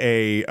do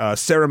a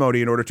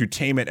ceremony in order to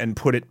tame it and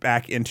put it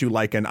back into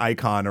like an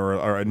icon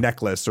or a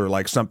necklace or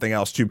like something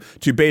else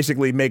to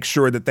basically make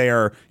sure that they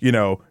are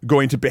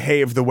going to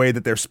behave the way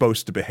that they're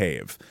supposed to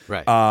behave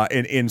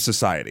in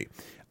society.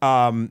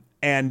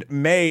 And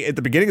May, at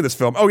the beginning of this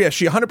film,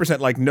 she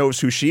 100%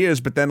 knows who she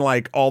is, but then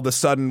all of a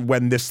sudden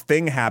when this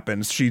thing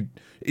happens,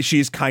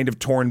 she's kind of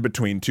torn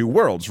between two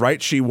worlds, right?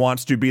 She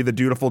wants to be the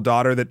dutiful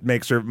daughter that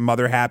makes her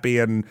mother happy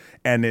and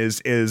is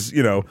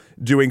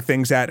doing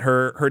things at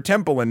her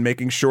temple and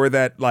making sure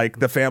that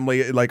the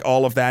family,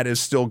 all of that is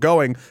still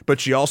going,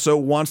 but she also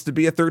wants to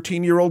be a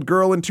 13-year-old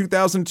girl in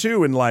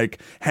 2002 and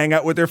hang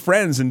out with her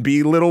friends and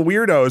be little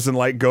weirdos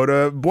and go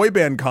to boy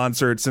band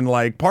concerts and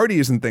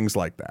parties and things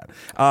like that.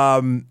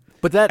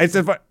 But that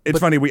it's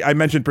funny. I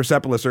mentioned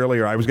Persepolis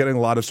earlier. I was getting a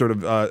lot of sort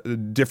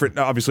of different,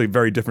 obviously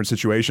very different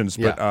situations,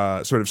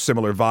 but sort of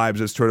similar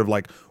vibes. As sort of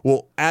like,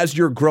 well, as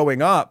you're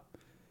growing up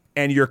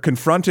and you're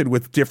confronted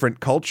with different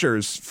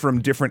cultures from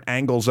different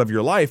angles of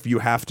your life, you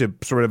have to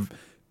sort of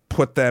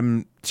put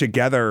them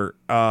together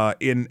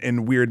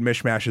in weird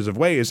mishmashes of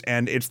ways,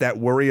 and it's that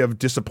worry of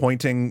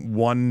disappointing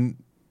one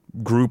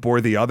group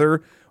or the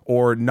other,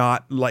 or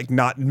not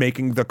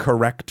making the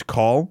correct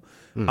call.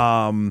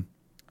 And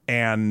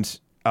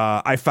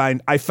I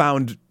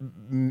found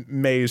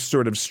May's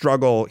sort of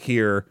struggle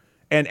here,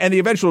 and the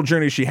eventual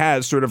journey she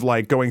has, sort of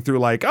like going through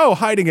like, oh,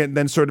 hiding it and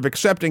then sort of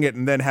accepting it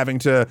and then having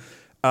to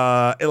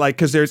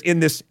because there's in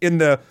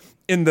the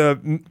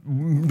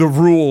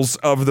rules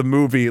of the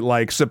movie,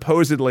 like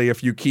supposedly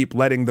if you keep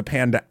letting the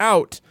panda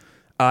out,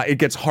 it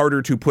gets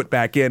harder to put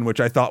back in,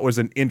 which I thought was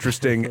an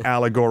interesting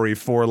allegory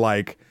for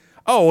like,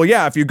 oh well,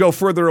 yeah, if you go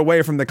further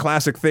away from the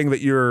classic thing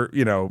that your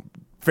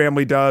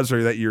family does,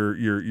 or that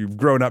you've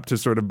grown up to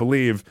sort of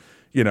believe,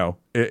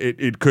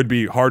 it could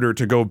be harder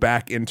to go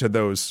back into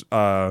those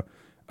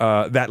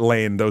that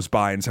lane, those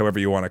binds, however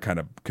you want to kind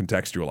of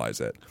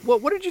contextualize it. Well,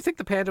 what did you think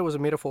the panda was a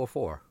metaphor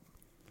for?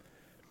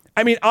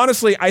 I mean,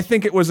 honestly, I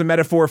think it was a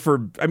metaphor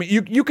for. I mean,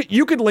 you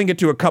could link it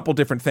to a couple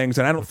different things,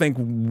 and I don't think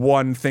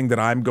one thing that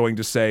I'm going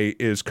to say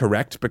is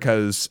correct,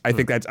 because I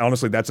think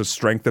that's a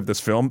strength of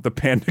this film. The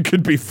panda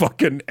could be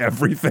fucking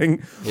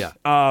everything. Yeah.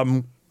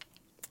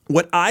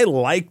 What I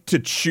like to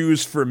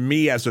choose for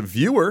me as a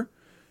viewer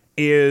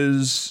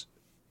is,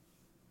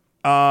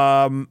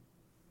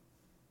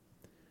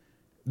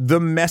 the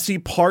messy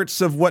parts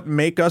of what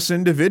make us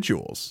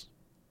individuals.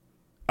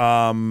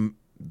 And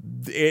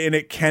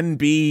it can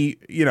be,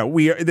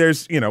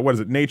 there's, what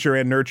is it? Nature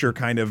and nurture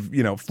kind of,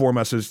 form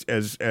us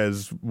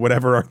as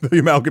whatever are the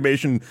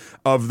amalgamation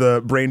of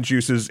the brain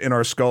juices in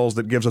our skulls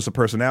that gives us a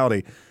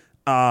personality.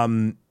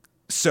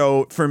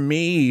 So for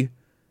me,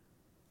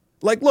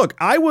 like, look,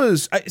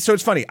 so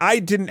it's funny. I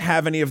didn't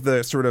have any of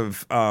the sort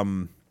of,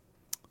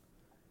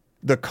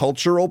 the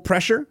cultural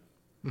pressure.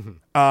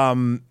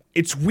 Mm-hmm.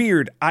 It's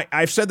weird.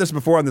 I've said this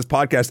before on this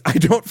podcast. I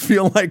don't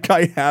feel like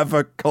I have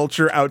a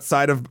culture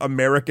outside of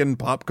American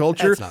pop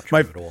culture. That's not true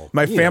at all.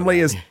 My family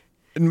is.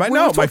 My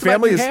about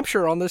family New is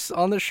Hampshire on this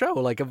show,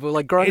 like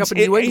growing up in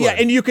New England. Yeah,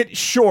 and you could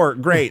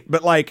great,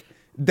 but like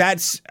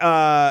that's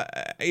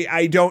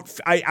I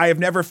have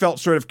never felt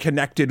sort of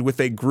connected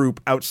with a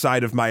group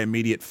outside of my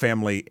immediate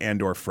family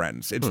and or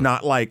friends. It's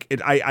not like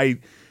it.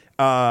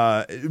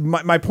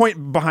 My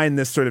point behind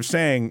this sort of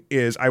saying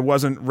is I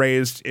wasn't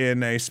raised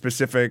in a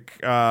specific,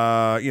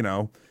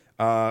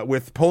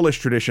 with Polish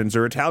traditions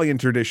or Italian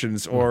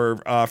traditions or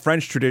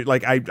French tradition.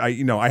 Like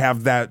I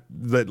have that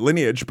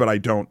lineage, but I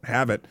don't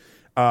have it.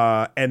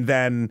 And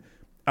then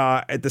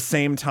at the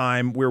same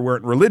time, we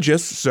weren't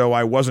religious, so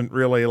I wasn't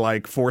really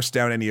like forced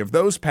down any of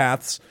those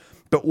paths.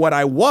 But what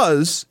I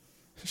was,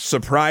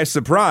 surprise,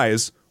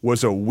 surprise,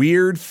 was a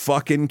weird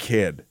fucking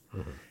kid.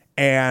 Mm-hmm.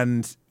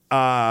 And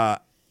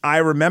I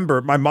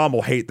remember, my mom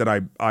will hate that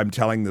I'm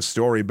telling this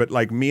story, but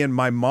like me and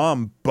my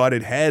mom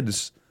butted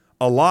heads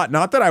a lot.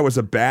 Not that I was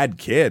a bad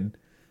kid,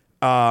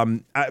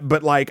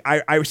 but like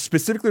I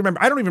specifically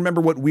remember, I don't even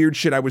remember what weird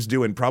shit I was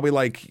doing. Probably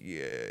like,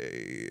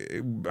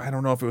 I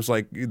don't know if it was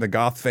like the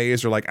goth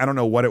phase or like, I don't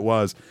know what it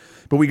was,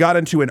 but we got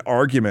into an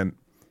argument.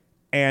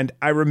 And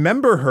I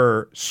remember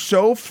her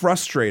so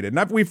frustrated.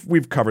 And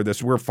we've covered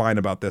this. We're fine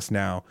about this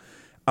now.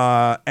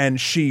 And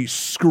she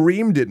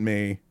screamed at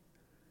me,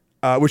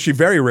 which she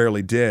very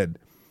rarely did.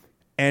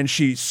 And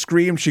she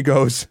screamed, she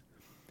goes,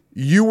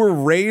 "You were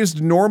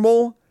raised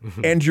normal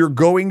and you're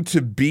going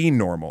to be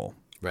normal."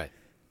 Right.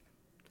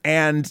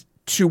 And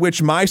to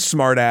which my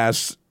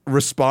smartass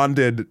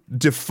responded,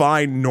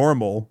 "Define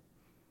normal."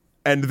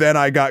 And then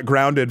I got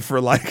grounded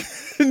for like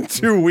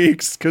 2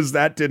 weeks because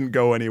that didn't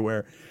go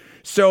anywhere.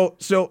 So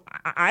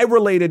I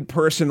related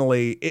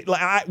personally.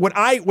 What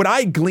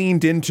I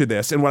gleaned into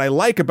this, and what I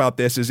like about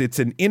this, is it's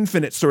an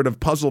infinite sort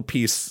of puzzle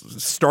piece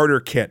starter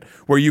kit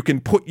where you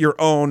can put your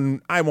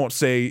own. I won't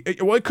say.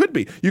 Well, it could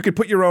be. You could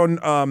put your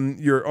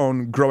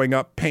own growing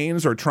up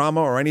pains or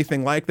trauma or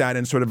anything like that,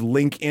 and sort of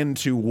link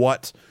into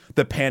what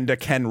the panda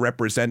can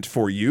represent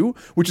for you.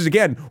 Which is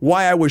again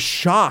why I was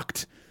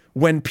shocked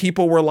when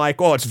people were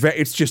like, "Oh,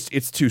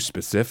 it's too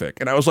specific,"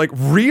 and I was like,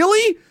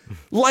 "Really?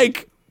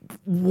 Like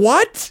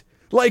what?"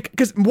 Like,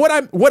 because what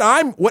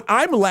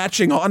I'm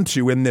latching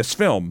onto in this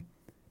film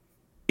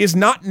is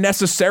not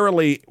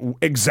necessarily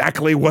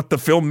exactly what the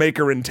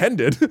filmmaker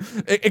intended,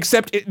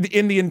 except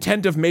in the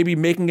intent of maybe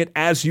making it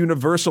as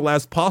universal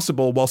as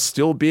possible while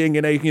still being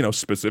in a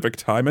specific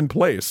time and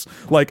place,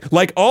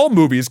 like all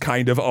movies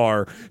kind of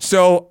are.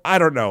 So I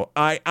don't know.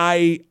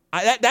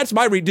 That's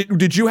my read.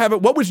 Did you have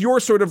it? What was your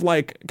sort of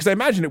like, because I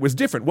imagine it was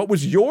different. What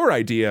was your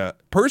idea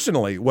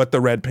personally, what the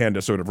red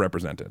panda sort of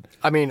represented?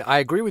 I mean, I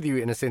agree with you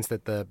in a sense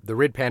that the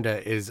red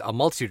panda is a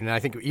multitude. And I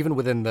think even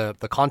within the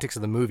context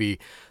of the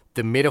movie,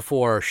 the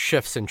metaphor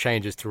shifts and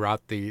changes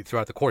throughout the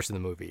course of the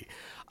movie.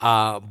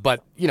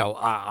 But,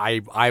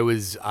 I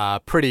was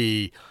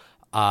pretty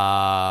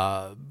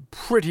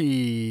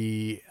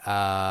pretty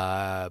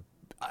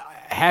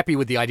happy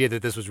with the idea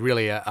that this was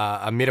really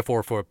a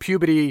metaphor for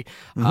puberty,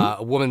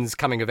 a woman's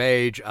coming of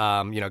age,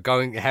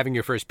 having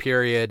your first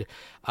period.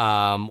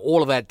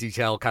 All of that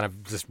detail kind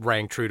of just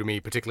rang true to me,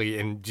 particularly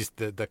in just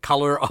the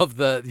color of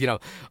the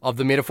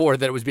metaphor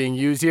that was being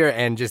used here,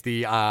 and just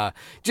the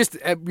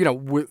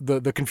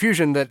the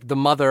confusion that the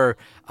mother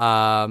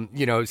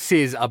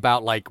sees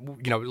about like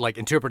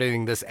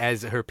interpreting this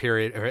as her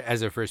period, or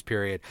as her first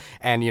period,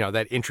 and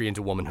that entry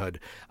into womanhood,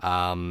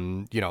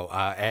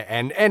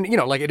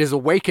 it is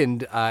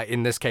awakened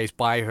in this case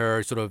by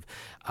her sort of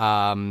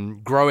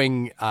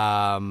growing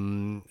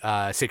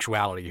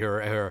sexuality,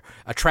 her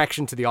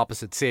attraction to the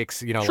opposite sex,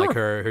 sure. Like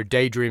her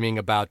daydreaming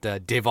about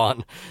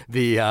Devon,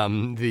 the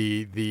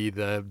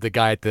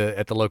guy at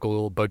the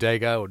local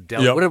bodega or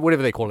deli,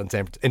 whatever they call it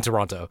in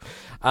Toronto.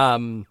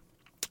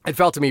 It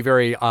felt to me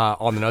very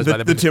on the nose by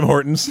the Tim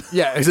Hortons.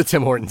 Yeah, it's a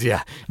Tim Hortons.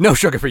 Yeah, no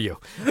sugar for you.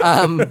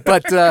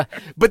 But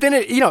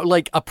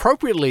then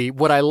appropriately,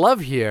 what I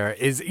love here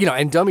is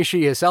and Domee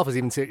Shi herself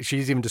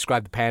she's even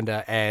described the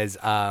panda as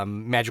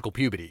magical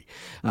puberty,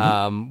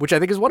 which I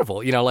think is wonderful.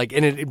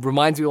 And it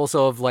reminds me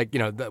also of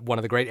one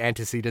of the great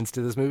antecedents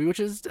to this movie, which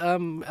is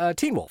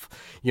Teen Wolf.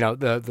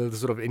 The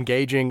sort of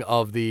engaging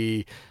of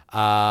the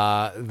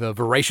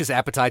voracious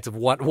appetites of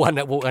what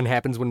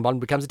happens when one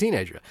becomes a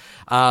teenager,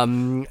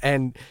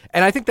 and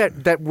I think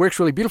that works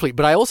really beautifully.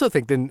 But I also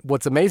think then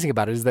what's amazing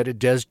about it is that it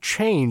does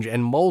change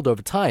and mold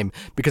over time,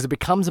 because it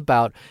becomes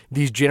about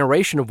these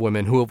generation of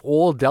women who have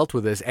all dealt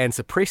with this and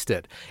suppressed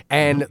it,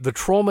 and the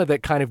trauma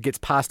that kind of gets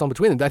passed on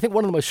between them. I think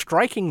one of the most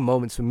striking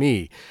moments for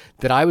me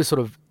that I was sort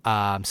of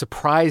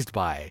surprised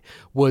by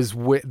was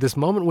this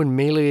moment when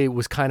Meili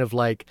was kind of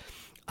like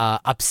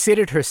upset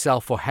at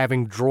herself for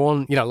having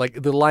drawn,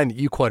 like the line that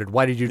you quoted,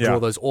 why did you draw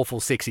those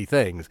awful sexy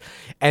things?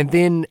 And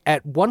then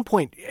at one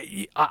point,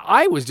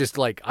 I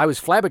was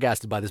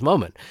flabbergasted by this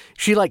moment.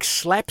 She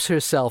slaps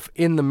herself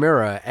in the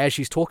mirror as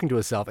she's talking to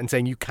herself and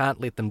saying, you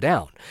can't let them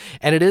down.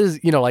 And it is,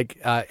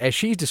 as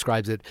she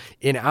describes it,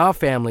 in our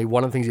family,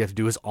 one of the things you have to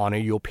do is honor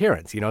your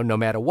parents, no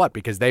matter what,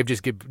 because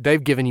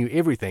they've given you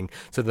everything.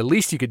 So the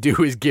least you could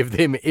do is give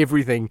them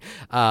everything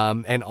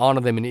and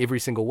honor them in every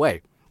single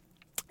way.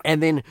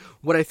 And then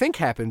what I think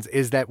happens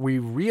is that we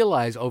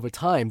realize over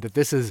time that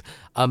this is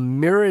a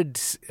mirrored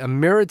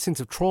sense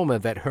of trauma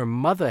that her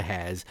mother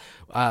has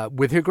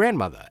with her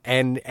grandmother,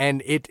 and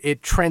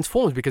it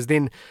transforms, because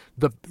then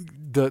the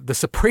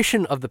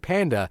suppression of the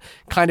panda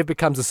kind of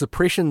becomes the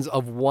suppressions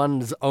of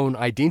one's own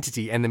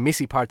identity and the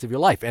messy parts of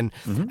your life. And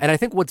I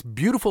think what's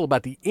beautiful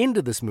about the end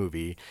of this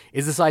movie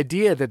is this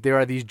idea that there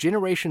are these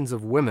generations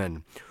of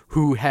women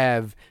who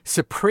have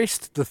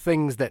suppressed the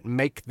things that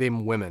make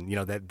them women,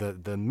 that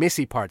the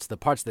messy parts, the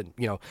parts that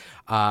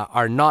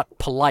are not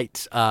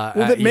polite,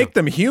 that make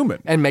them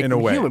human, and make in them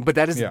a way. human. But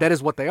that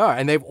is what they are,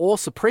 and they've all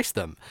suppressed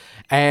them.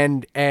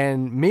 And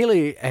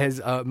Meili has,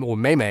 or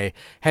Mei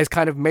has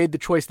kind of made the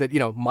choice that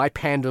my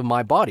panda,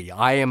 my body.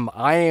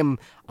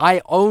 I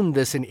own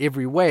this in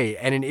every way,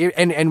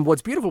 and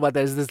what's beautiful about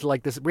that is this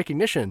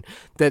recognition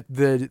that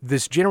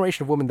this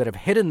generation of women that have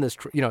hidden this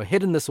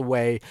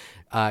away,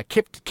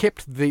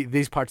 kept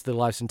these parts of their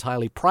lives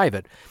entirely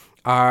private,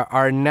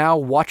 are now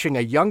watching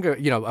a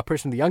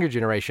person of the younger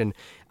generation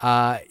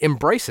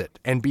embrace it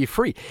and be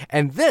free.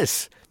 And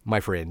this, my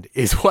friend,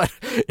 is what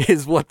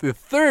the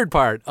third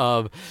part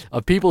of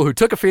people who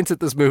took offense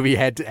at this movie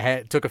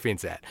took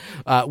offense at,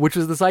 which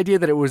was this idea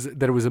that it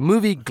was a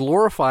movie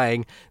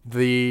glorifying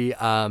the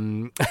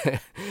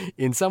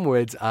in some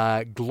words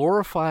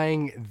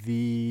glorifying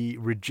the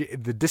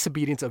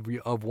disobedience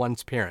of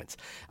one's parents.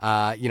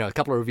 A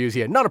couple of reviews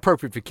here: not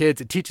appropriate for kids.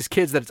 It teaches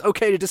kids that it's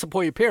okay to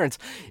disappoint your parents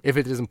if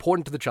it is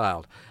important to the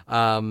child.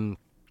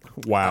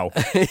 Wow.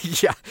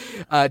 Yeah.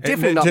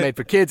 Definitely not made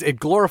for kids. It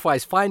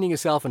glorifies finding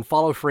yourself and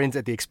follow friends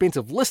at the expense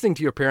of listening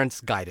to your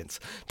parents' guidance.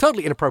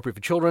 Totally inappropriate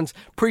for children.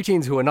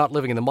 Preteens who are not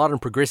living in the modern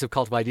progressive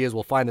cult of ideas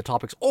will find the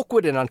topics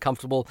awkward and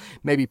uncomfortable.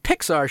 Maybe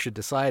Pixar should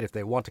decide if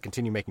they want to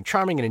continue making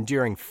charming and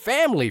enduring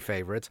family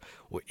favorites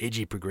or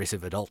edgy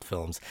progressive adult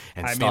films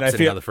and stop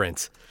sending other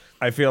friends.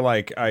 I feel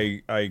like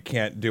I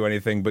can't do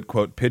anything but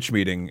quote pitch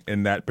meeting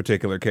in that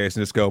particular case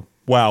and just go,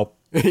 wow.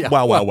 Yeah.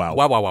 Wow.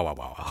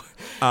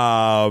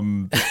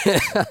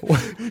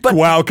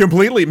 Wow,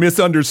 completely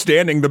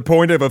misunderstanding the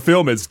point of a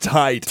film is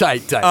tight.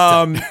 Tight.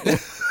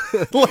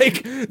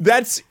 Like,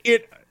 that's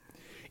it.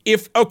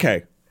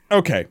 Okay,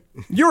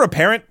 you're a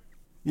parent.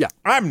 Yeah.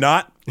 I'm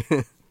not.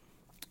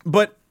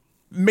 But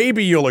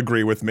maybe you'll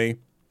agree with me.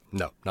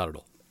 No, not at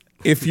all.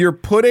 If you're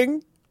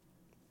putting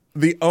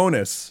the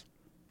onus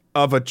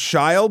of a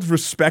child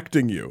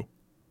respecting you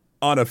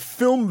on a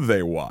film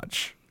they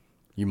watch,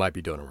 you might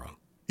be doing it wrong.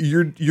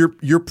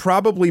 You're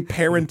probably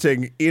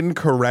parenting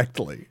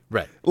incorrectly.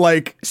 Right.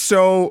 Like,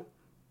 so,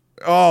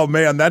 oh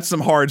man, that's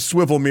some hard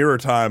swivel mirror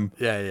time.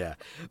 Yeah.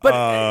 But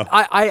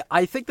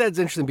I think that's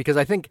interesting, because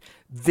I think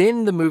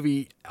then the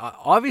movie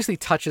obviously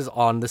touches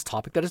on this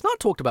topic that is not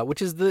talked about,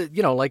 which is the,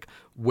 like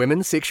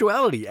women's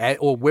sexuality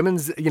or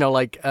women's,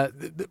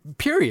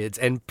 periods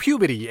and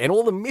puberty and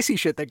all the messy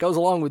shit that goes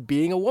along with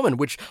being a woman,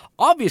 which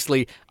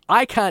obviously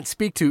I can't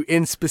speak to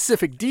in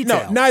specific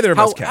detail. No, neither of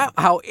us can.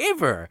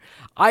 However,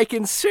 I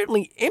can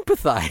certainly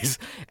empathize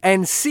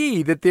and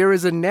see that there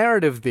is a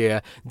narrative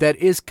there that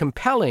is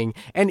compelling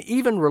and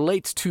even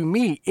relates to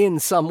me in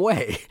some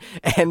way.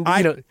 And,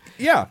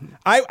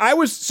 I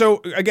was,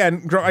 so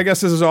again, I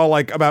guess this is all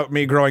like about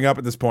me growing up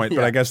at this point,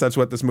 but I guess that's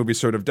what this movie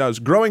sort of does.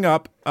 Growing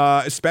up,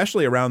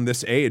 especially around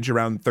this age,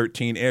 around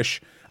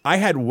 13-ish, I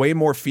had way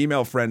more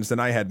female friends than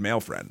I had male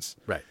friends.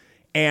 Right.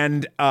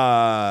 And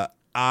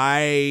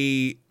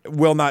I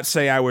will not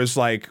say I was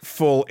like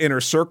full inner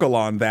circle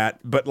on that,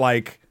 but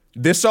like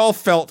this all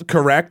felt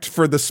correct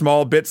for the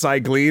small bits I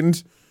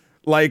gleaned.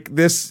 Like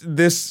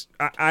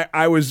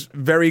I was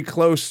very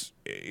close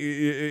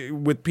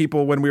with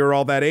people when we were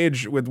all that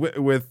age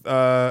with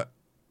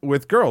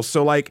girls.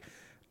 So like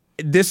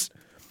this,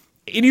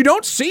 and you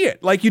don't see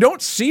it. Like you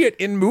don't see it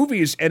in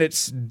movies, and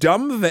it's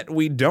dumb that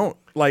we don't.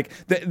 Like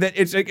that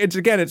it's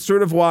again, it's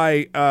sort of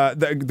why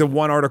the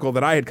one article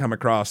that I had come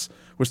across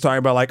was talking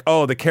about like,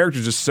 oh, the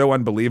characters are just so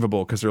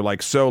unbelievable because they're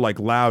like so like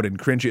loud and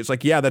cringy. It's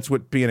like, yeah, that's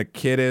what being a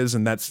kid is,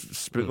 and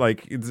that's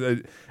like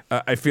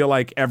I feel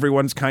like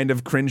everyone's kind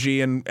of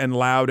cringy and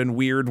loud and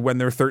weird when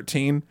they're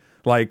 13.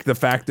 Like the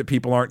fact that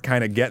people aren't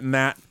kind of getting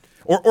that.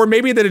 Or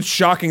maybe that it's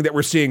shocking that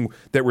we're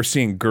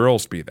seeing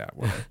girls be that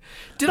way.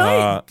 Did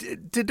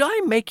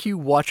I make you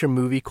watch a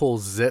movie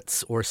called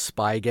Zits or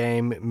Spy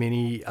Game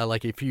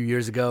like a few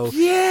years ago?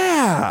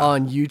 Yeah,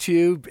 on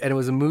YouTube, and it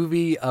was a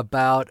movie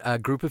about a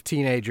group of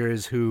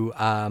teenagers who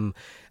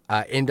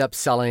end up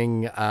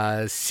selling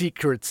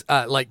secrets.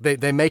 Like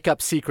they make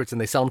up secrets and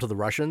they sell them to the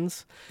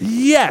Russians.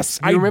 Yes,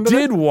 I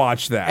did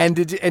watch that. And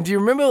do you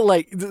remember,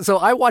 like, so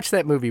I watched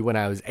that movie when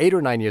I was 8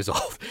 or 9 years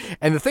old.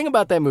 And the thing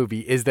about that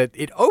movie is that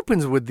it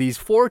opens with these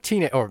 4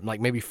 or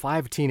like maybe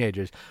 5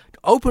 teenagers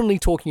openly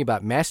talking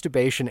about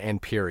masturbation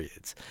and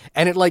periods.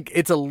 And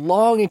it's a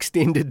long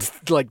extended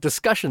like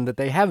discussion that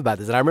they have about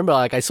this. And I remember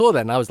like I saw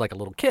that and I was like a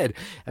little kid,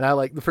 and I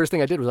like the first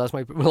thing I did was ask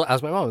my mom.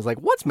 I was like,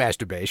 "What's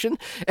masturbation?"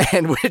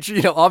 And which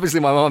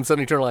obviously my mom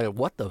suddenly turned like,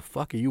 "What the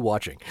fuck are you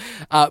watching?"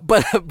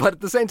 But at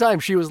the same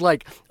time she was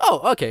like,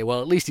 "Oh, okay,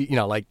 well at least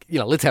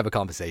let's have a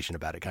conversation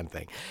about it," kind of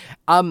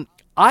thing.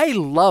 I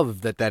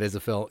love that is a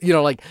film.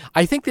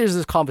 I think there's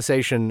this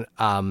conversation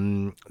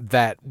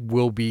that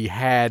will be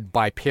had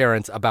by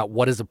parents about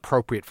what is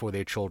appropriate for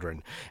their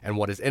children and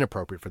what is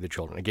inappropriate for their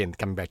children. Again,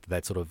 coming back to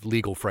that sort of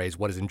legal phrase,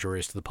 what is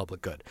injurious to the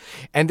public good.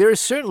 And there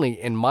is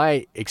certainly, in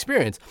my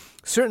experience,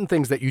 certain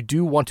things that you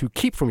do want to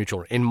keep from your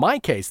children. In my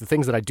case, the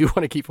things that I do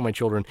want to keep from my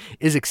children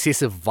is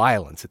excessive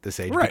violence at this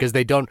age, right, because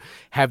they don't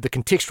have the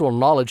contextual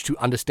knowledge to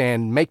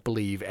understand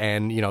make-believe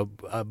and,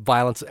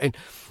 violence. And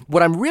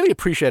what I'm really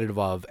appreciative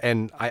of,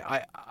 and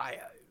I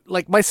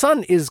like my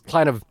son is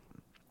kind of,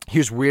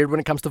 he's weird when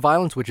it comes to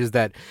violence, which is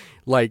that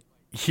like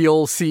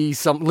he'll see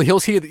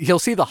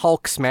the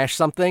Hulk smash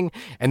something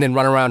and then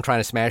run around trying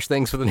to smash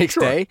things for the next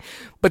day.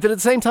 But then at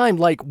the same time,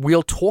 like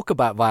we'll talk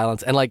about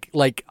violence, and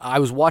like I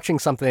was watching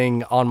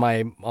something on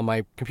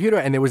my computer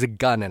and there was a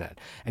gun in it,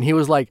 and he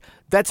was like,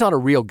 "That's not a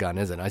real gun,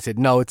 is it?" I said,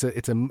 "No, it's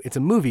a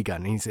movie gun."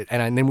 And he said,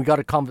 and then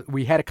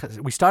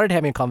we started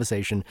having a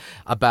conversation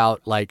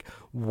about like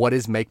what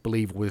is make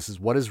believe versus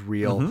what is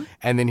real, mm-hmm.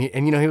 And then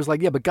he was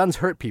like, "Yeah, but guns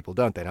hurt people,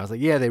 don't they?" And I was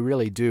like, "Yeah, they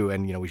really do,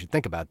 and we should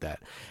think about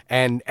that."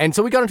 And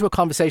so we got into a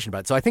conversation about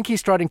it. So I think he's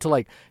starting to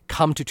like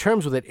come to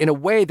terms with it in a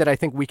way that I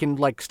think we can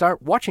like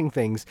start watching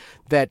things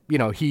that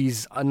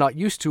he's not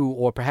used to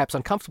or perhaps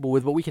uncomfortable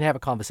with, but we can have a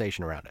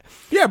conversation around it.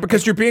 Yeah,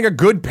 because you're being a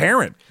good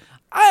parent.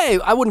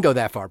 I wouldn't go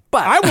that far,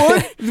 but I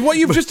would. What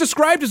you've just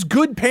described is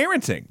good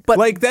parenting. But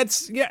like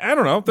that's, yeah, I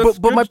don't know. That's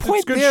but my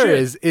point there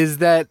is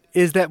that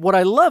what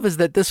I love is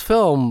that this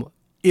film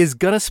is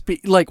gonna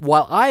speak, like,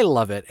 while I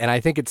love it, and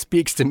I think it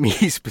speaks to me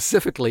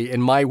specifically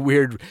in my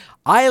weird,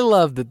 I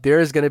love that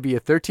there is gonna be a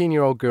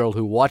 13-year-old girl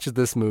who watches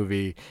this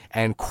movie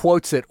and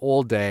quotes it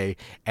all day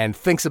and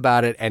thinks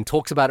about it and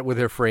talks about it with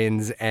her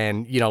friends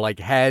and, like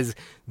has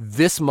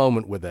this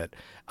moment with it,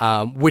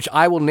 which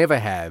I will never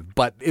have,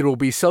 but it will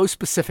be so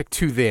specific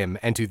to them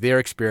and to their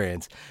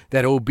experience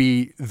that it will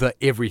be the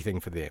everything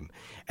for them.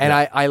 And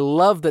yeah. I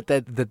love that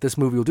this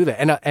movie will do that.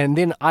 And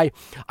then I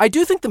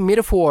do think the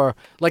metaphor,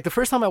 like the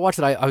first time I watched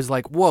it, I was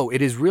like, whoa,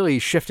 it is really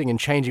shifting and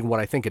changing what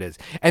I think it is.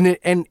 And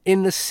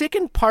in the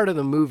second part of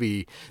the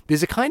movie,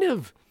 there's a kind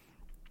of,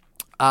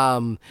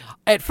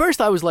 at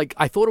first I was like,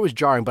 I thought it was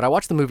jarring, but I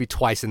watched the movie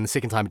twice and the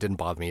second time it didn't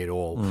bother me at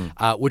all,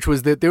 which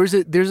was that there's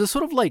a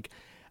sort of like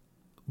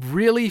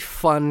really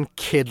fun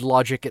kid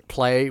logic at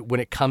play when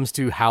it comes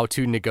to how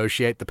to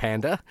negotiate the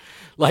panda.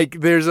 Like,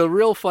 there's a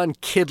real fun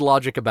kid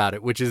logic about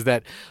it, which is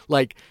that,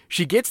 like,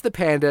 she gets the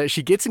panda,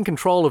 she gets in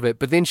control of it,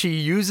 but then she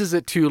uses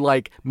it to,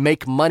 like,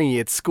 make money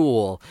at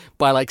school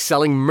by, like,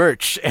 selling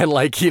merch and,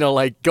 like, you know,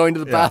 like, going to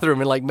the bathroom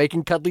and, like,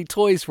 making cuddly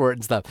toys for it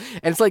and stuff.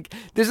 And it's like,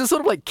 there's this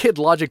sort of, like, kid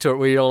logic to it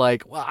where you're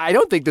like, well, I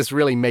don't think this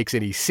really makes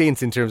any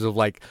sense in terms of,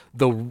 like,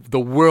 the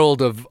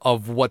world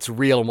of what's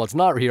real and what's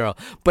not real.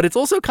 But it's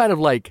also kind of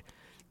like,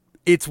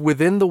 it's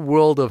within the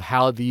world of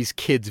how these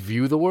kids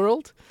view the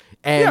world.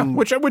 And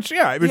which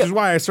is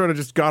why I sort of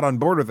just got on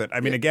board with it. I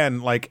mean,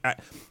 again, like,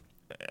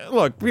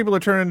 look, people are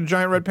turning into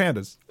giant red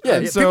pandas.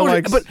 Yeah, so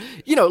like, but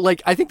you know,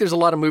 like, I think there's a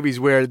lot of movies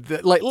where,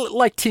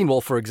 like Teen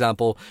Wolf, for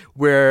example,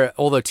 where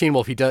although Teen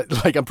Wolf, he does,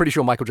 like, I'm pretty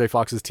sure Michael J.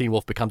 Fox's Teen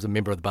Wolf becomes a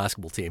member of the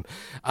basketball team.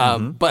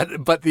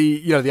 But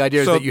the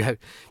idea is that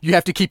you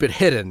have to keep it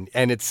hidden,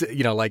 and it's,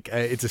 you know, like,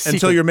 it's a secret.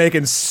 Until you're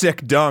making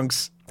sick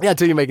dunks. Yeah,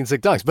 until you're making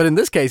sick dunks. But in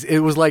this case, it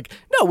was like,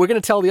 no, we're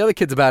going to tell the other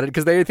kids about it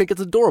because they think it's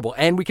adorable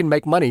and we can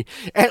make money.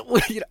 And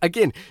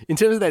again, in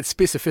terms of that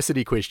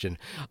specificity question,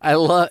 I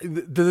love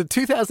the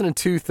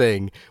 2002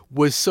 thing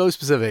was so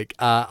specific.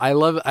 I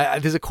love.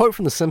 There's a quote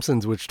from The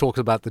Simpsons which talks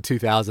about the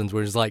 2000s,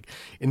 where it's like,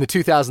 in the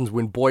 2000s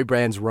when boy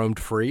bands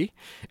roamed free,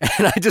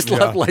 and I just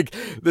love, like,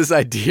 this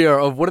idea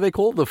of, what do they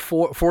call the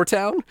Four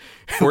Town?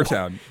 Four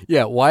Town.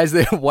 Yeah, why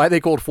are they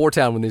called Four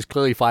Town when there's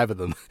clearly 5 of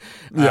them?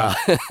 Yeah,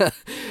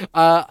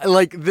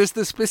 like, there's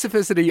the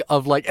specificity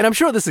of, like, and I'm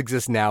sure this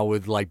exists now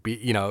with, like,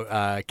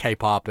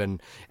 K-pop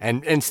and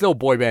still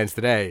boy bands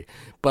today,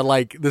 but,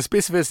 like, the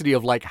specificity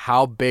of, like,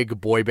 how big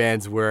boy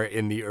bands were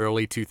in the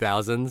early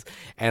 2000s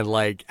and,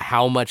 like,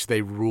 how much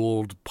they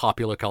ruled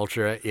popular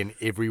culture in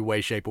every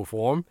way, shape, or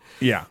form.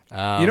 Yeah.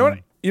 You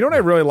know what I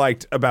really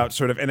liked about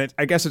sort of, and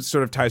I guess it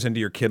sort of ties into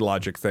your kid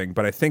logic thing,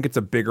 but I think it's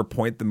a bigger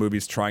point the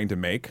movie's trying to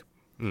make.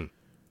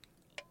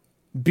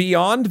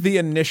 Beyond the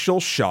initial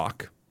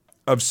shock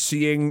of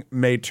seeing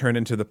May turn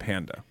into the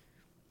panda,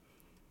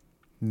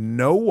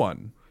 no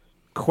one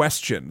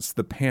questions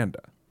the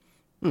panda.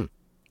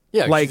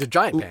 Yeah, like, she's a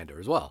giant panda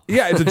as well.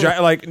 Yeah, it's a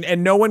giant, like,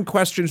 and no one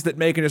questions that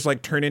May can just,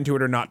 like, turn into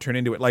it or not turn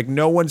into it. Like,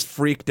 no one's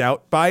freaked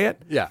out by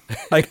it. Yeah.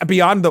 Like,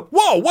 beyond the,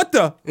 whoa, what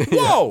the,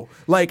 whoa! Yeah.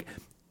 Like,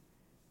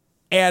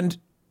 and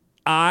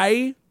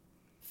I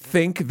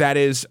think that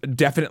is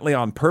definitely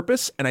on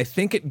purpose, and I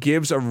think it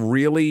gives a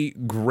really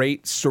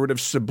great sort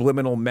of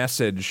subliminal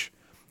message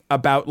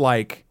about,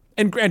 like,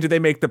 and granted, they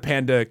make the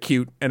panda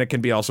cute, and it can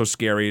be also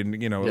scary,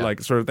 and, you know,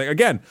 like, sort of thing.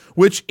 Again,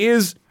 which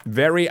is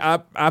very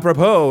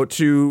apropos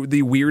to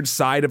the weird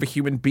side of a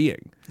human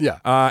being.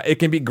 Yeah. It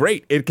can be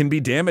great. It can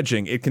be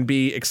damaging. It can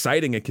be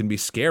exciting. It can be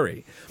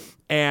scary.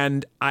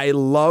 And I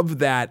love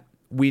that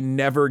we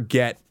never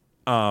get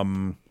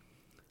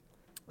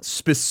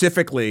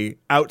specifically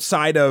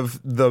outside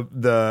of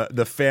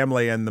the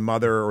family and the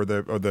mother or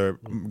the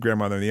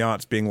grandmother and the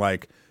aunts being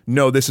like,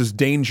 no, this is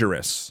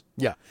dangerous.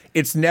 Yeah.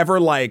 It's never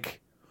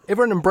like,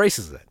 everyone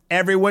embraces it.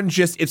 Everyone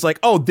just, it's like,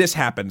 oh, this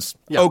happens.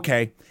 Yeah.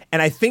 Okay.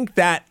 And I think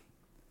that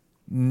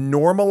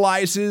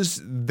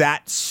normalizes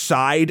that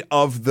side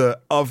of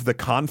the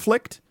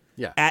conflict.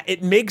 Yeah.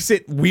 It makes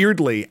it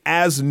weirdly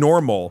as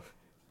normal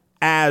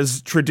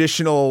as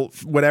traditional,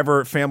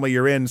 whatever family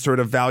you're in, sort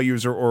of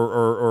values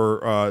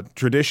or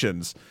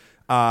traditions.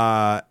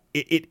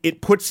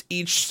 It puts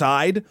each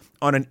side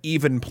on an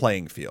even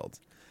playing field.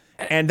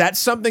 And that's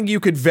something you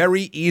could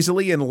very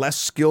easily, in less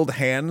skilled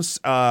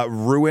hands,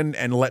 ruin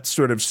and let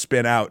sort of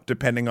spin out,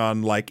 depending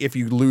on, like, if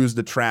you lose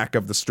the track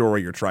of the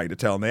story you're trying to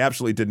tell. And they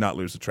absolutely did not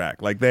lose the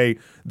track. Like, they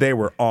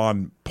were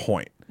on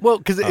point. Well,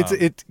 because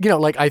it's you know,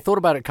 like, I thought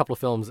about a couple of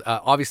films,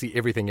 obviously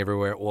Everything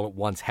Everywhere All at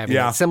Once, having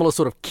a similar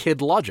sort of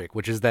kid logic,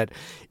 which is that,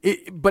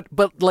 but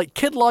like,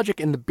 kid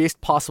logic in the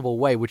best possible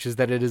way, which is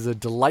that it is a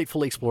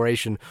delightful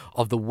exploration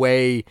of the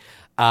way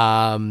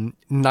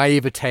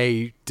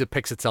naivete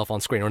depicts itself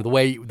on screen, or the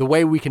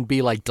way we can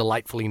be, like,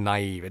 delightfully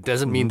naive. It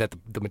doesn't mean that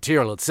the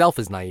material itself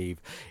is naive.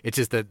 It's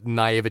just that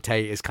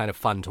naivete is kind of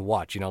fun to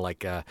watch, you know,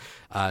 like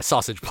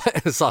sausage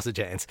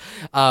hands.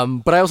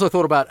 But I also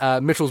thought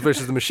about Mitchell's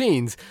versus the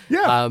Machines.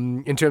 Yeah.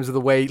 In terms of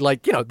the way,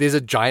 like, you know, there's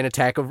a giant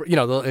attack of, you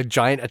know, a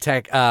giant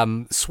attack,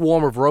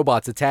 swarm of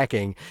robots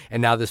attacking,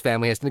 and now this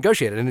family has to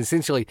negotiate it. And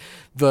essentially,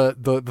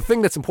 the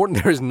thing that's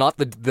important there is not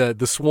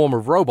the swarm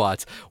of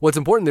robots. What's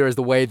important there is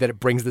the way that it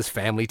brings this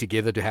family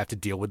together to have to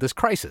deal with this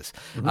crisis.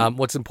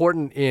 What's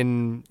important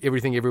in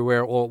Everything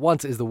Everywhere All at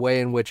Once is the way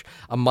in which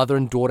a mother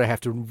and daughter have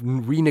to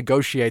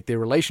renegotiate their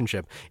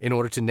relationship in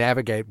order to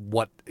navigate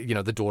what, you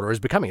know, the daughter is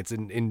becoming. It's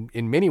in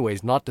many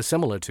ways not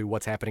dissimilar to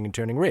what's happening in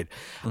Turning Red.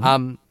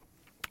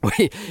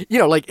 You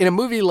know, like, in a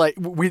movie like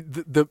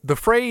the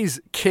phrase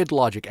kid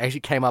logic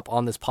actually came up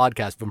on this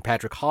podcast from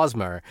Patrick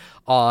Hosmer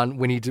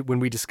when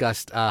we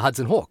discussed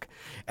Hudson Hawk,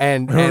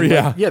 and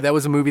that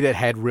was a movie that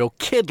had real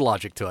kid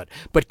logic to it,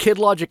 but kid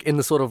logic in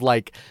the sort of,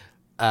 like,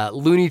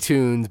 Looney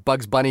Tunes,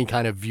 Bugs Bunny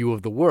kind of view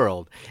of the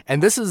world.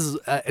 And this is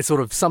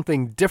sort of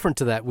something different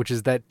to that, which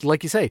is that,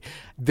 like you say,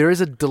 there is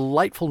a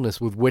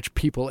delightfulness with which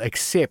people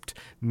accept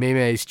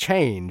Meme's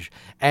change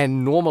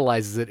and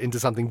normalizes it into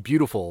something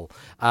beautiful.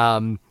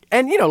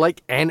 And,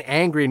 and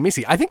angry and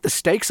messy. I think the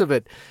stakes of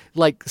it,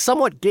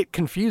 somewhat get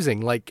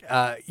confusing.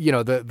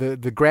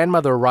 The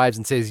grandmother arrives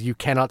and says, you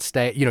cannot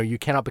stay, you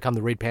cannot become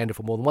the red panda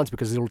for more than once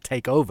because it'll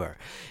take over.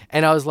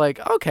 And I was like,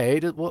 okay,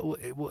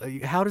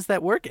 how does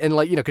that work? And,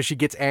 because she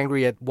gets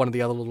angry at one of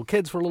the other little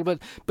kids for a little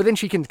bit, but then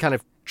she can kind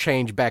of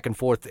change back and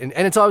forth.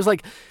 And so I was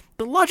like,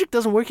 the logic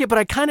doesn't work here, but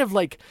I kind of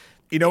like...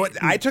 You know what?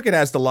 I took it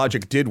as the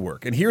logic did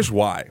work, and here's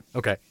why.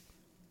 Okay.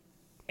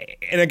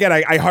 And again,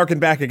 I harken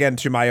back again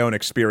to my own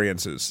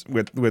experiences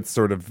with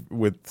sort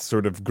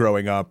of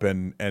growing up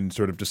and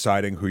sort of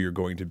deciding who you're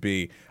going to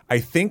be. I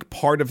think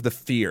part of the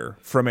fear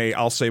from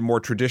I'll say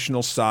more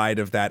traditional side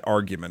of that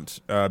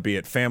argument, be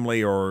it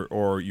family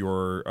or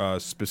your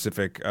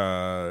specific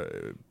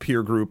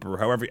peer group or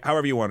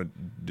however you want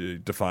to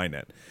define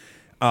it.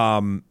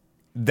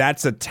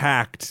 That's a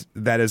tact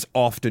that is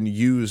often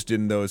used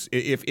in those.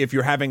 If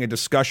you're having a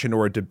discussion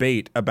or a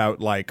debate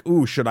about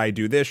should I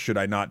do this? Should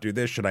I not do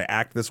this? Should I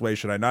act this way?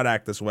 Should I not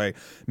act this way?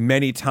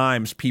 Many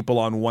times people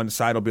on one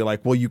side will be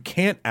like, well, you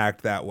can't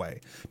act that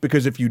way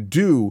because if you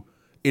do,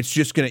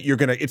 it's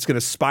gonna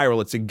spiral.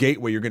 It's a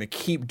gateway. You're gonna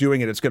keep doing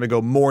it. It's gonna go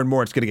more and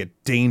more. It's gonna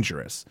get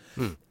dangerous.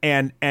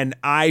 And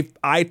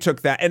I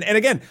took that. And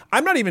again,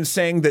 I'm not even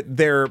saying that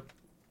they're.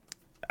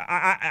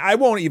 I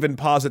won't even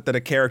posit that a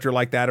character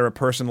like that or a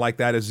person like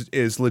that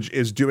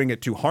is doing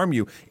it to harm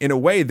you. In a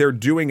way, they're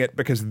doing it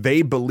because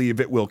they believe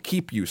it will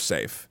keep you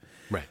safe.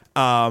 Right.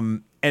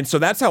 And so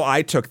that's how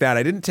I took that.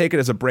 I didn't take it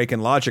as a break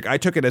in logic. I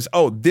took it as,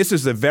 this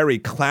is a very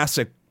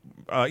classic,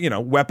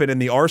 weapon in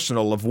the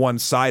arsenal of one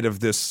side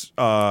of this.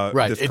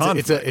 Right. This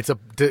it's a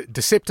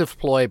deceptive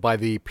ploy by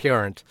the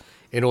parent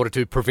in order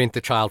to prevent the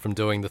child from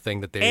doing the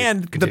thing that they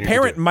and the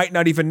parent might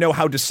not even know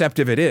how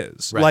deceptive it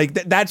is. Right.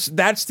 That's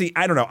the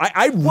I don't know.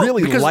 I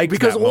really like that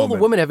because all moment. the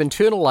women have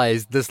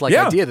internalized this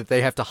idea that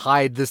they have to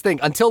hide this thing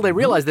until they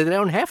realize that they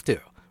don't have to.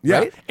 Yeah,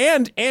 right?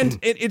 and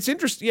it's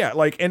interesting. Yeah,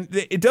 and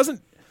it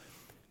doesn't.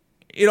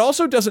 It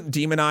also doesn't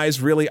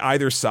demonize really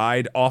either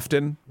side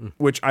often,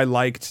 which I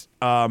liked.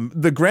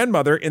 The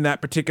grandmother in that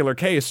particular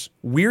case,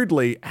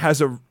 weirdly,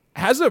 has a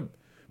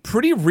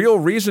pretty real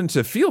reason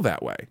to feel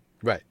that way.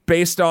 Right.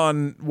 Based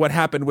on what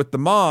happened with the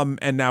mom,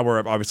 and now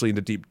we're obviously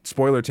into deep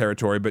spoiler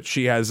territory, but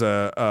she has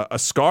a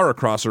scar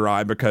across her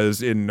eye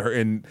because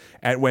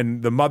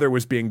when the mother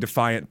was being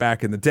defiant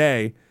back in the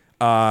day,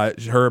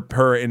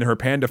 her in her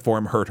panda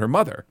form hurt her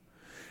mother.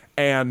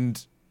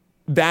 And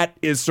that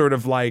is sort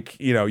of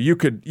you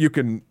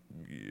can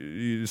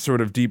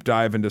sort of deep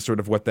dive into sort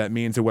of what that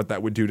means and what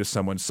that would do to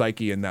someone's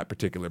psyche in that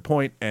particular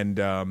point. And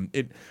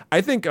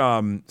I think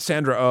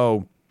Sandra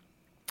Oh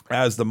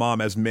as the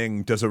mom, as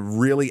Ming, does a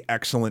really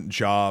excellent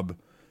job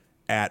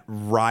at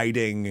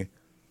riding,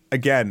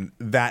 again,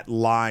 that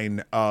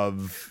line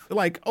of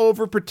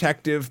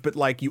overprotective,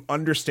 but you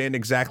understand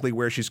exactly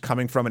where she's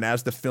coming from, and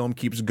as the film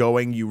keeps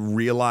going, you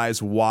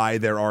realize why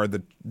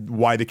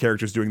the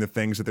character's doing the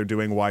things that they're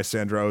doing, why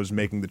Sandra Oh is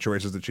making the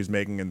choices that she's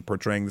making and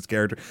portraying this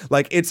character.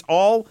 It's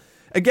all,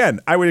 again,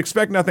 I would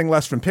expect nothing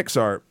less from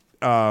Pixar.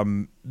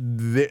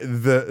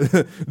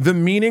 The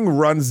meaning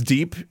runs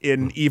deep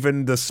in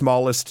even the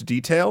smallest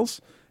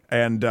details,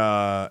 and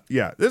this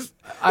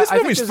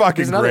movie's fucking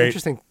there's another great.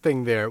 Interesting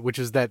thing there, which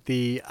is that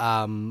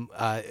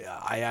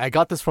I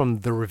got this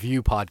from the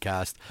Review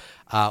podcast,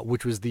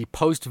 which was the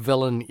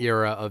post-villain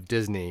era of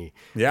Disney,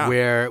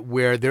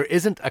 where there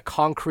isn't a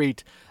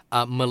concrete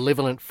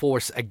malevolent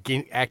force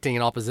acting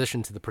in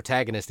opposition to the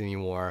protagonist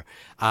anymore.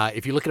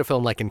 If you look at a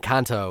film like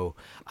Encanto,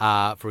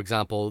 for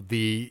example,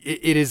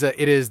 it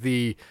is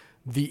the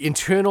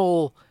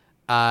internal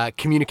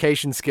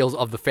communication skills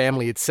of the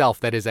family itself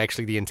that is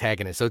actually the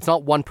antagonist. So it's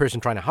not one person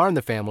trying to harm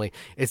the family;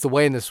 it's the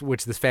way in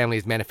which this family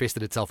has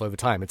manifested itself over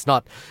time. It's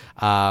not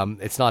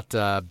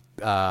the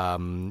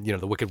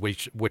Wicked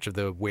Witch of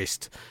the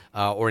West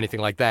or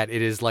anything like that.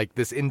 It is like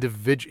this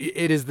individual.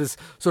 It is this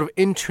sort of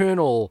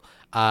internal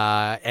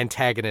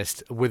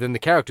antagonist within the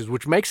characters,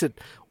 which makes it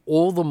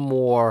all the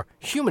more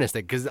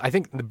humanistic. Because I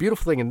think the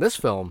beautiful thing in this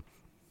film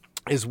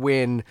is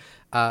when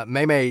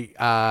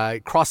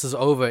Mei crosses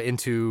over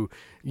into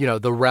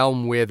the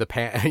realm where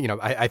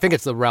I think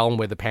it's the realm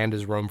where the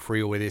pandas roam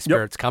free or where their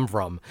spirits come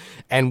from,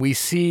 and we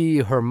see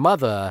her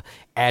mother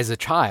as a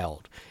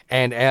child.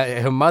 And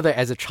her mother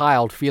as a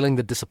child feeling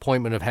the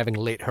disappointment of having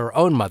let her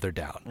own mother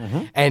down.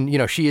 Mm-hmm.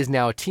 And, she is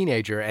now a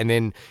teenager. And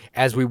then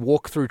as we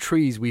walk through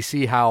trees, we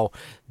see how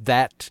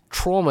that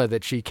trauma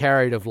that she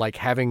carried of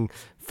having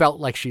felt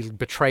like she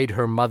betrayed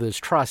her mother's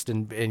trust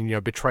and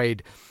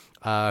betrayed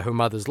her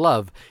mother's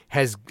love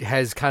has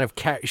kind of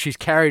she's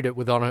carried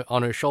it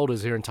on her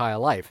shoulders her entire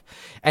life.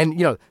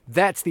 And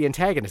that's the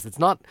antagonist. It's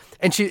not,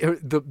 and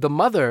the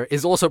mother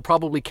is also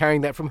probably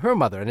carrying that from her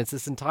mother, and it's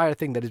this entire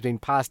thing that is being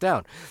passed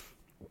down.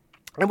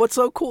 And what's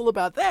so cool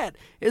about that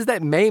is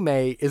that Mei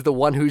Mei is the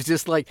one who's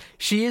just like,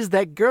 she is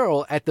that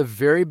girl at the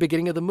very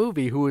beginning of the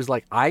movie who is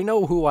like, I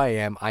know who I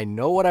am, I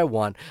know what I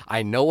want,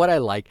 I know what I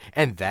like,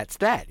 and that's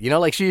that. You know,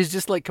 like she is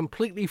just like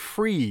completely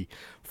free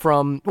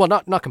from, well,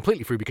 not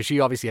completely free because she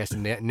obviously has to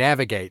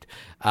navigate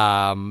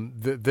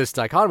this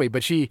dichotomy,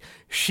 but she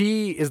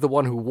is the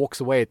one who walks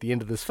away at the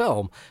end of this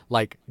film,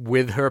 like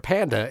with her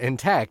panda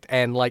intact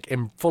and like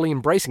fully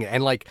embracing it,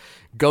 and like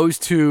goes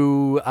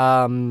to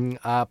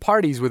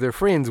parties with her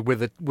friends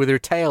with her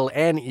tail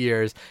and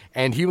ears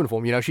and human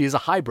form. You know, she is a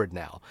hybrid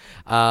now,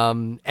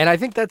 and I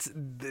think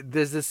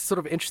there's this sort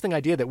of interesting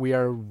idea that we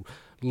are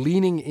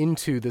leaning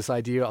into this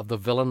idea of the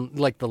villain,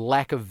 like the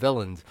lack of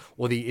villains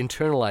or the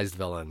internalized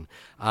villain,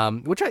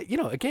 which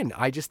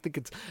I just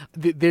think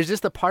there's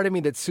just a part of me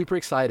that's super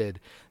excited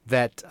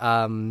that,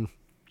 a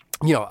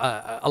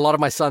lot of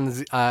my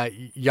son's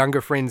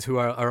younger friends who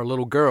are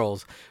little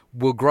girls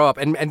will grow up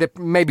and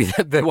maybe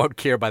they won't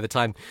care by the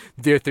time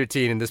they're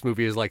 13 and this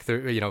movie is like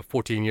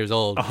 14 years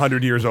old.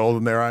 100 years old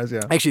in their eyes,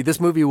 yeah. Actually, this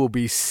movie will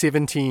be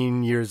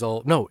 17 years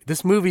old. No,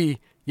 this movie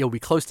will be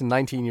close to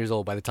 19 years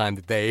old by the time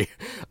that they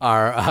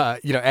are,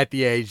 at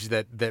the age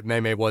that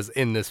Mei Mei was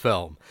in this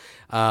film,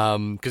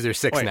 because they're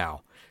 6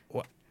 now.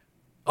 What?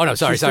 Oh no,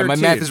 sorry, She's my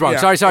 13. math is wrong.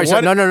 Yeah. Sorry.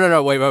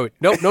 No, wait.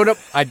 Nope.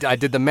 I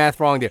did the math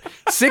wrong there.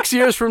 6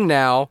 years from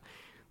now,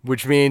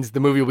 which means the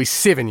movie will be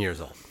 7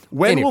 years old.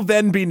 When will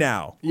then be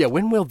now? Yeah,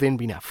 when will then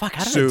be now? Fuck,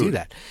 how did Soon. I do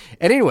that?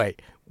 And anyway,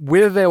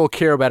 whether they will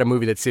care about a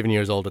movie that's 7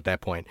 years old at that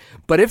point.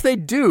 But if they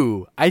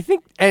do, I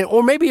think,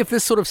 or maybe if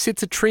this sort of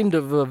sets a trend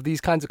of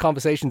these kinds of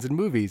conversations in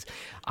movies,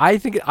 I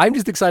think I'm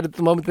just excited at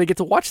the moment they get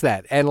to watch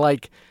that and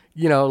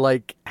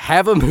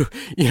have a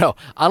movie,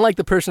 unlike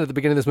the person at the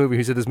beginning of this movie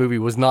who said this movie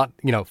was not,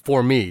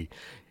 for me,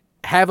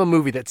 have a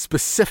movie that's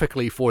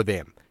specifically for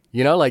them.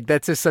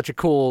 That's just such a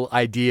cool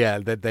idea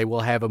that they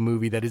will have a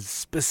movie that is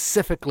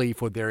specifically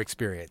for their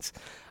experience.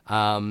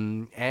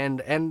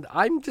 And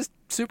I'm just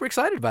super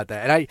excited about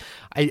that. And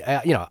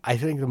I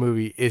think the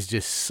movie is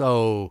just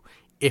so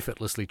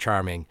effortlessly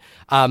charming.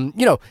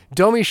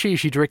 Domi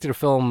she directed a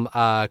film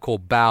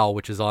called Bao,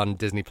 which is on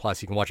Disney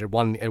Plus. You can watch it. It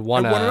won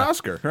an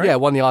Oscar, right? Yeah,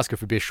 it won the Oscar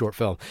for best short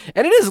film.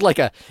 And it is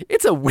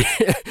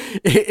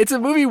it's a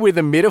movie where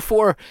the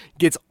metaphor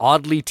gets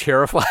oddly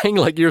terrifying.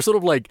 Like you're sort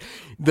of like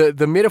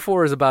the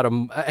metaphor is about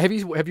have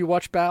you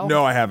watched Bao?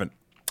 No, I haven't.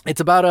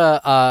 It's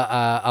about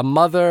a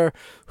mother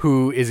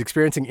who is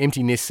experiencing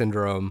empty nest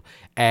syndrome,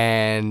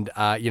 and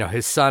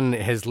his son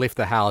has left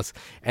the house,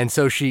 and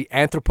so she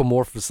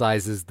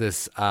anthropomorphizes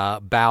this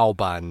bao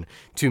bun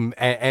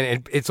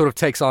and it sort of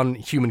takes on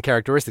human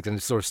characteristics, and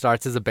it sort of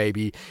starts as a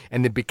baby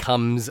and then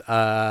becomes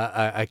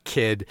a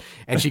kid,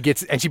 and she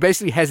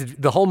basically has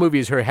the whole movie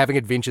is her having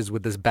adventures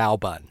with this bao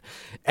bun,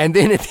 and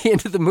then at the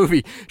end of the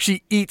movie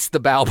she eats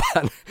the bao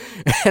bun,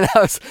 and I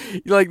was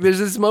like, there's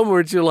this moment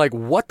where you're like,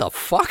 what the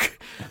fuck?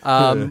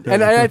 And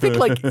I think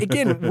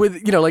again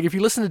with if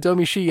you listen to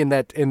Domi Shi in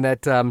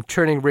that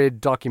Turning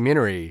Red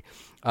documentary,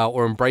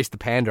 or Embrace the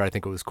Panda, I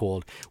think it was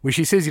called, where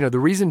she says, the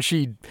reason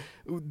she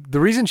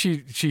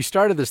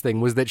started this thing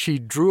was that she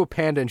drew a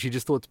panda and she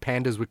just thought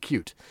pandas were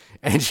cute,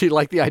 and she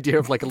liked the idea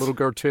of like a little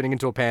girl turning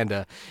into a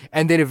panda,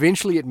 and then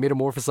eventually it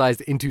metamorphosized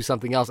into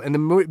something else. And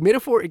the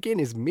metaphor again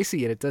is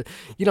messy, and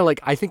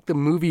I think the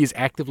movie is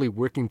actively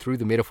working through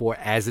the metaphor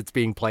as it's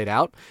being played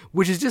out,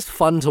 which is just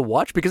fun to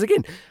watch because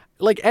again,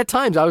 at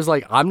times I was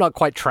like, I'm not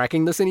quite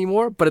tracking this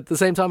anymore, but at the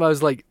same time I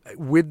was like,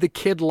 with the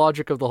kid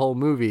logic of the whole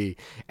movie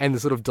and the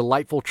sort of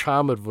delightful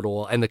charm of it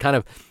all and the kind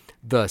of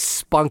the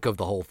spunk of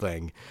the whole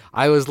thing,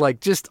 I was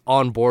like just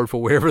on board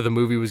for wherever the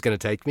movie was going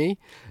to take me,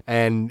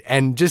 and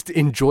just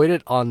enjoyed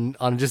it on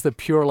just the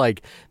pure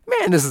man,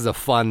 this is a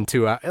fun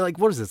 2 hour,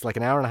 what is this, like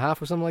an hour and a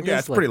half or something like that? Yeah,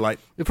 it's pretty light.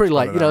 It's pretty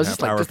light, it's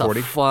just hour just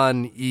 40. a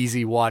fun,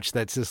 easy watch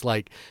that's just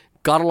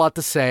got a lot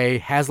to say,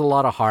 has a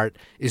lot of heart,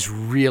 is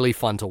really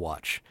fun to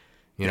watch.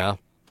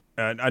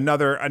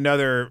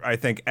 Another, I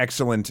think,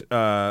 excellent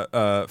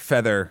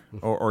feather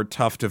or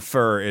tuft of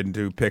fur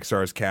into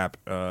Pixar's cap.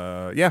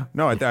 I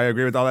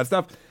agree with all that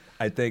stuff.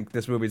 I think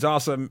this movie's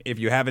awesome. If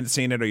you haven't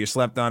seen it or you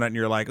slept on it and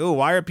you're like, oh,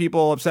 why are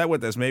people upset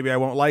with this? Maybe I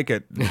won't like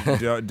it.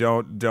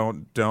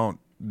 Don't.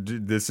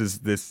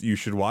 This. You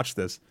should watch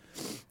this.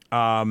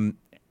 And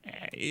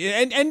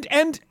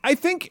I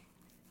think,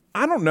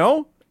 I don't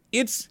know.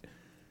 It's,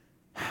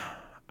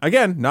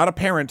 again, not a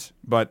parent,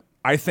 but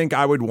I think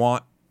I would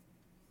want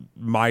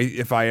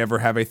if I ever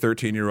have a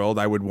 13-year-old,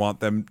 I would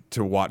want them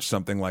to watch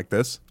something like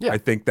this. Yeah. I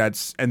think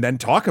and then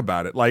talk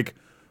about it. Like,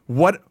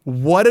 what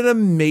an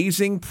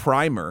amazing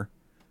primer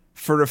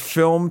for a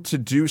film to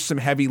do some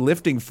heavy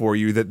lifting for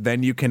you that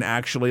then you can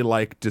actually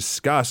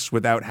discuss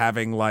without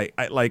having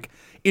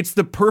it's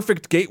the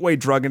perfect gateway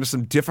drug into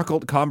some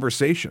difficult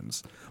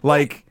conversations.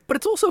 Like, But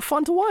it's also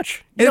fun to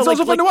watch. and it's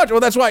also fun to watch. Well,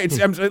 that's why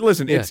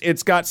listen,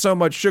 it's got so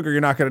much sugar,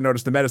 you're not going to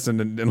notice the medicine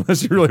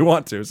unless you really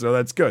want to. So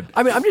that's good.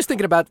 I mean, I'm just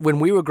thinking about when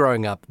we were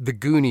growing up, The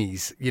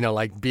Goonies,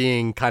 like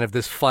being kind of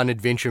this fun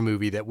adventure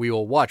movie that we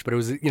all watched. But it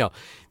was,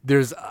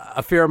 there's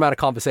a fair amount of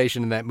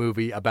conversation in that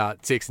movie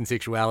about sex and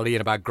sexuality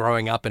and about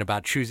growing up and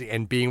about choosing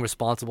and being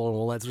responsible and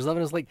all that sort of stuff.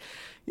 And it's like,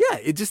 yeah,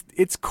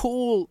 it's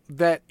cool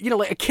that,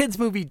 like a kid's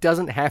movie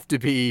doesn't have to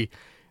be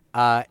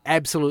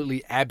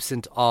absolutely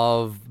absent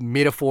of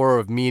metaphor,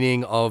 of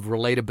meaning, of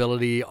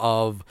relatability,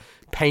 of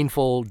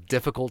painful,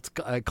 difficult,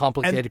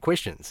 complicated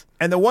questions.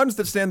 And the ones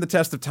that stand the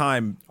test of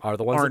time are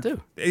the ones that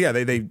do. Yeah,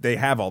 they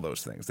have all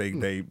those things.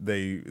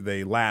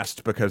 They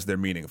last because they're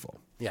meaningful.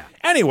 Yeah.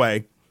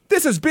 Anyway,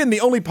 this has been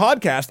the only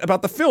podcast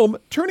about the film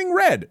Turning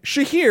Red.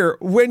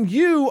 Shahir, when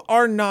you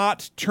are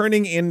not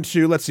turning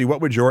into, let's see, what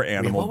would your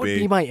animal What would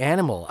be my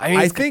animal? I mean,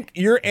 I think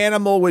your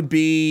animal would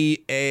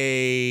be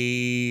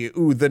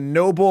the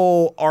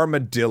noble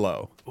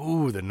armadillo.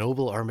 Ooh, the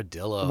noble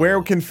armadillo. Where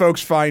can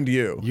folks find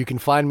you? You can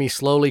find me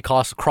slowly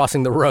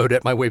crossing the road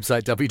at my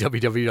website,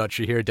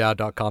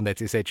 www.shahirdaud.com.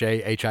 That's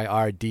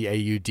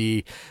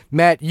SHAHIRDAUD.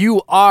 Matt,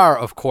 you are,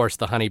 of course,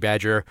 the honey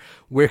badger.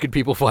 Where can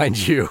people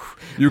find you?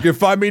 You can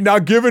find me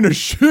not giving a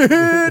shit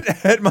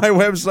at my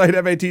website,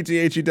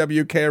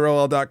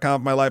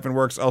 MATTHEWKROL.com. My life and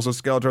works. Also,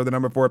 Skeletor, the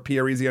number 4,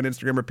 PREZ on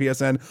Instagram or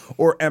PSN,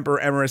 or Emperor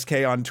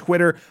MRSK on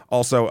Twitter.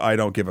 Also, I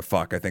don't give a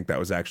fuck. I think that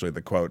was actually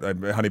the quote.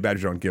 Honey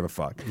badger don't give a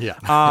fuck. Yeah.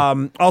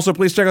 Also,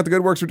 please check out the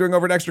good works we're doing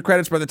over at Extra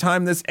Credits. By the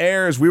time this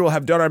airs, we will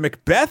have done our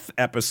Macbeth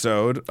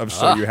episode of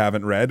So You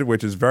Haven't Read,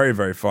 which is very,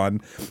 very fun.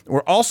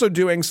 We're also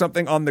doing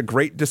something on The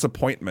Great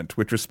Disappointment,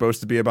 which was supposed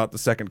to be about the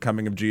second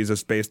coming of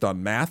Jesus based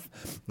on math.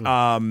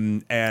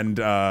 Spoiler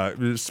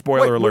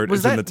alert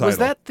is in the title. Was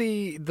that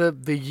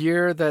the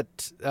year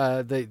that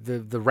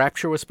the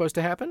rapture was supposed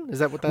to happen? Is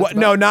that what that's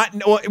about?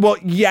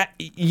 No,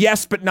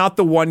 yes, but not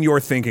the one you're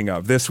thinking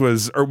of. This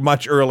was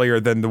much earlier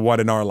than the one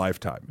in our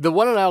lifetime. The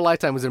one in our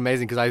lifetime was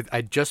amazing because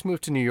I just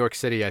moved to New York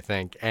City, I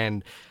think,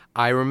 and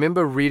I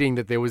remember reading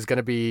that there was going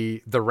to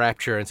be the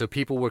rapture, and so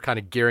people were kind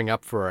of gearing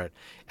up for it.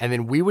 And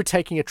then we were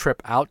taking a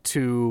trip out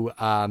to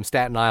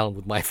Staten Island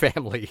with my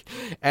family,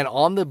 and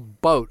on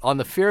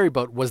the ferry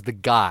boat was the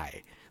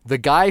guy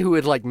who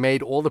had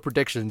made all the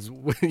predictions.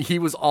 He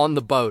was on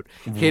the boat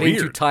heading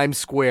to Times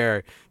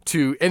Square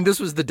and this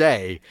was the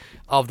day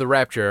of the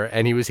rapture,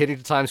 and he was heading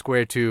to Times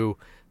Square to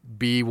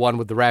be one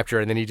with the rapture,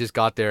 and then he just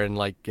got there and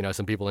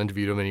some people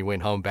interviewed him and he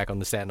went home back on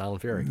the Staten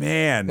Island ferry.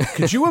 Man,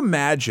 could you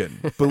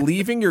imagine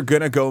believing you're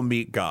gonna go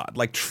meet God,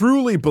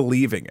 truly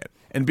believing it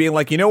and being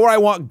like, you know where I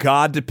want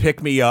God to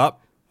pick me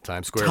up?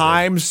 Times Square.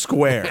 Times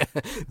Square.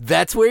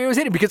 That's where he was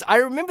heading, because I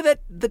remember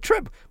the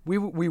trip. We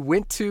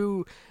went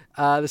to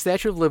the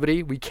Statue of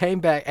Liberty, we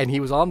came back, and he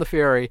was on the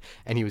ferry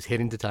and he was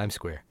heading to Times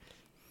Square.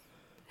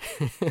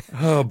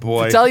 Oh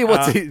boy! To tell you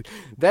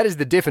that is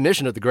the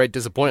definition of the Great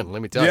Disappointment.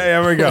 Let me tell you.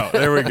 Yeah,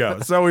 there we go.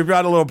 So we've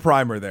got a little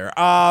primer there.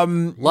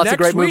 Lots of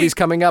great movies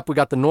coming up. We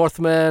got The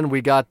Northman.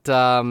 We got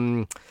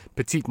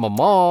Petite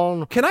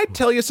Maman. Can I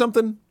tell you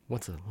something?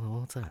 What's that?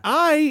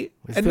 And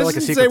this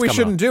isn't to say we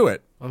shouldn't do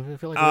it. I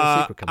feel like there's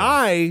a secret coming up.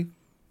 I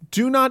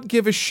do not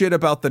give a shit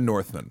about The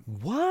Northman.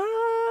 What?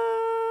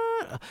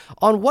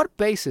 On what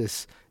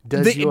basis?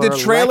 Does your the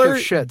trailer lack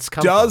of shits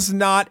come does from?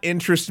 not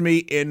interest me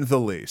in the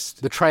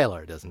least. The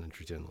trailer doesn't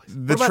interest you in the least.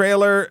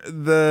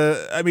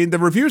 The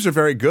reviews are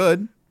very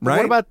good, right?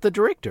 What about the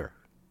director?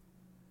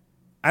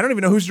 I don't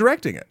even know who's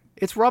directing it.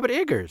 It's Robert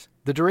Eggers,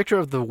 the director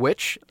of The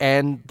Witch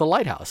and The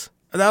Lighthouse.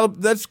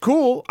 That's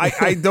cool.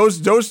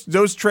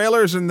 Those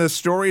trailers and the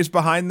stories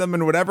behind them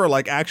and whatever, you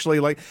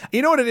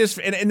know what it is.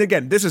 And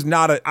again, this is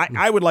not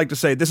I would like to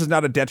say this is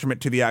not a detriment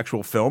to the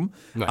actual film.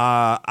 No.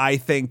 I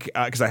think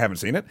because I haven't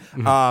seen it.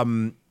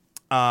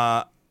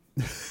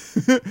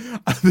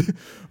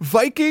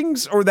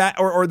 Vikings or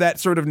that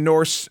sort of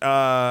Norse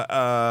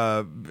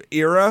era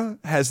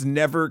has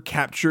never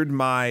captured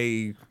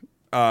my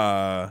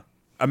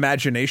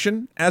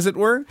imagination, as it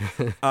were.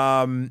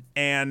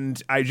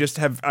 And I just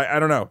have I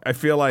don't know. I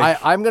feel like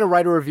I'm going to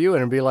write a review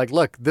and be like,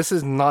 look, this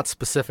is not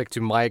specific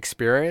to my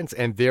experience,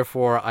 and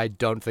therefore I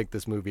don't think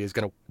this movie is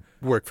going to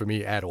work for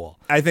me at all.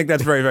 I think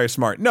that's very, very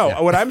smart.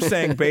 No, What I'm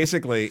saying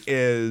basically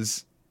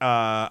is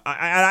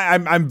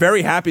I'm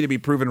very happy to be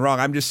proven wrong.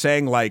 I'm just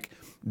saying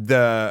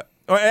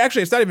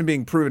actually, it's not even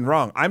being proven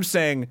wrong. I'm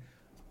saying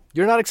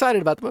you're not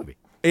excited about the movie.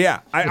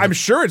 Yeah, I'm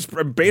sure it's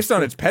based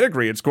on its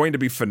pedigree. It's going to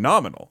be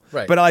phenomenal.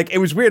 Right. But it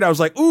was weird. I was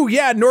like, ooh,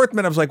 yeah,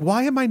 Northman. I was like,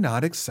 why am I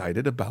not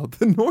excited about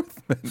the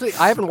Northman? See,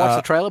 I haven't watched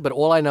the trailer, but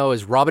all I know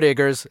is Robert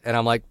Eggers, and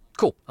I'm like,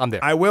 cool, I'm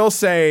there. I will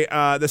say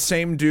the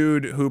same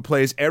dude who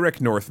plays Eric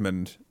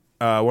Northman,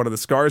 one of the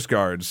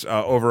Skarsgårds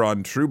over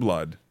on True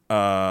Blood,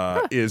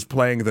 is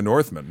playing the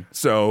Northman.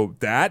 So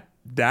that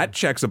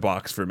checks a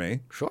box for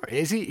me. Sure.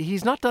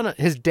 He's not done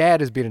his dad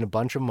has been in a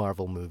bunch of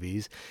Marvel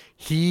movies.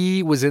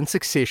 He was in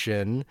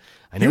Succession.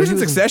 I know He was in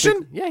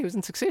Succession? Yeah, he was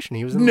in Succession.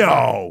 He was in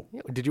No.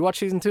 Yeah, did you watch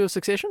season 2 of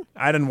Succession?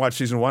 I didn't watch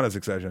season 1 of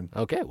Succession.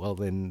 Okay, well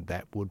then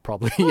that would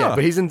probably yeah,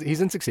 but he's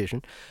in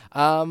Succession,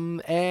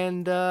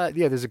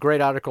 there's a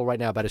great article right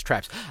now about his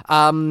traps.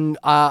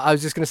 I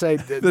was just gonna say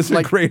There's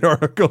a great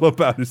article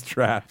about his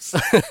traps.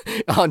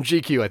 on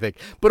GQ, I think,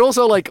 but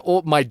also like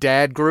my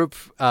dad group,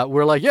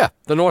 we're like, yeah,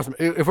 the Northman.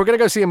 If we're gonna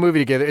go see a movie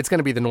together, it's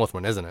gonna be the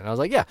Northman, isn't it? And I was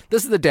like, yeah,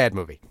 this is the dad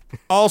movie.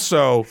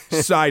 Also,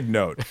 side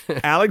note,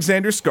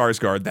 Alexander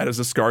Skarsgård, that is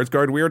the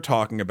Skarsgård we are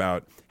talking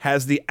about,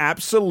 has the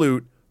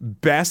absolute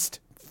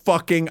best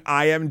fucking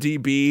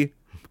IMDb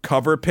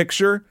cover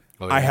picture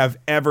I have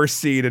ever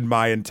seen in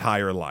my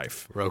entire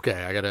life.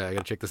 Okay, I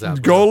gotta check this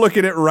out. Go look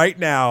at it right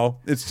now.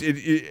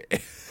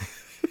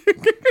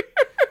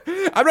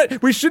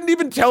 We shouldn't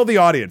even tell the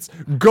audience.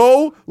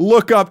 Go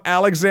look up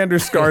Alexander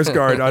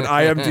Skarsgård on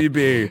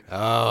IMDb.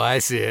 Oh, I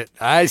see it.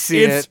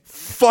 It's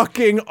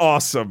fucking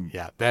awesome.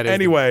 Yeah, that is.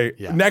 Anyway,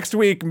 next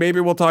week, maybe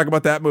we'll talk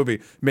about that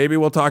movie. Maybe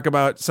we'll talk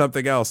about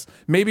something else.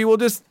 Maybe we'll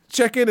just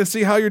check in and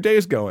see how your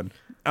day's going.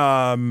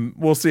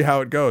 We'll see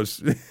how it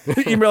goes.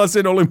 Email us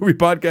in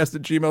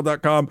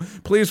onlymoviepodcast@gmail.com.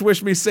 Please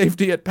wish me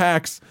safety at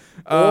PAX.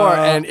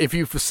 And if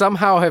you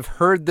somehow have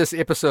heard this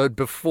episode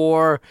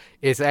before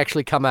it's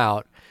actually come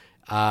out,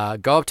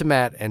 go up to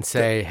Matt and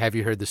say, have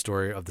you heard the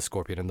story of the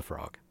Scorpion and the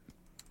Frog?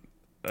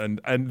 And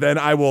then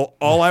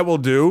all I will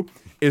do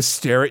is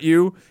stare at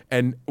you,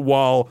 and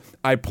while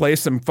I play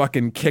some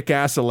fucking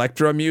kick-ass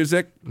electro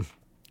music,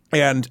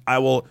 and I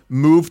will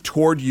move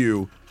toward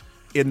you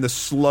in the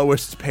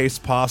slowest pace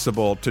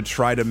possible to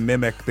try to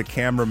mimic the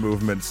camera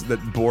movements that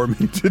bore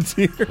me to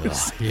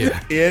tears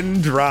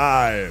in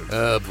Drive.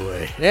 Oh,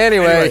 boy.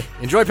 Anyway,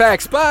 enjoy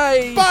PAX.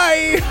 Bye.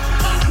 Bye.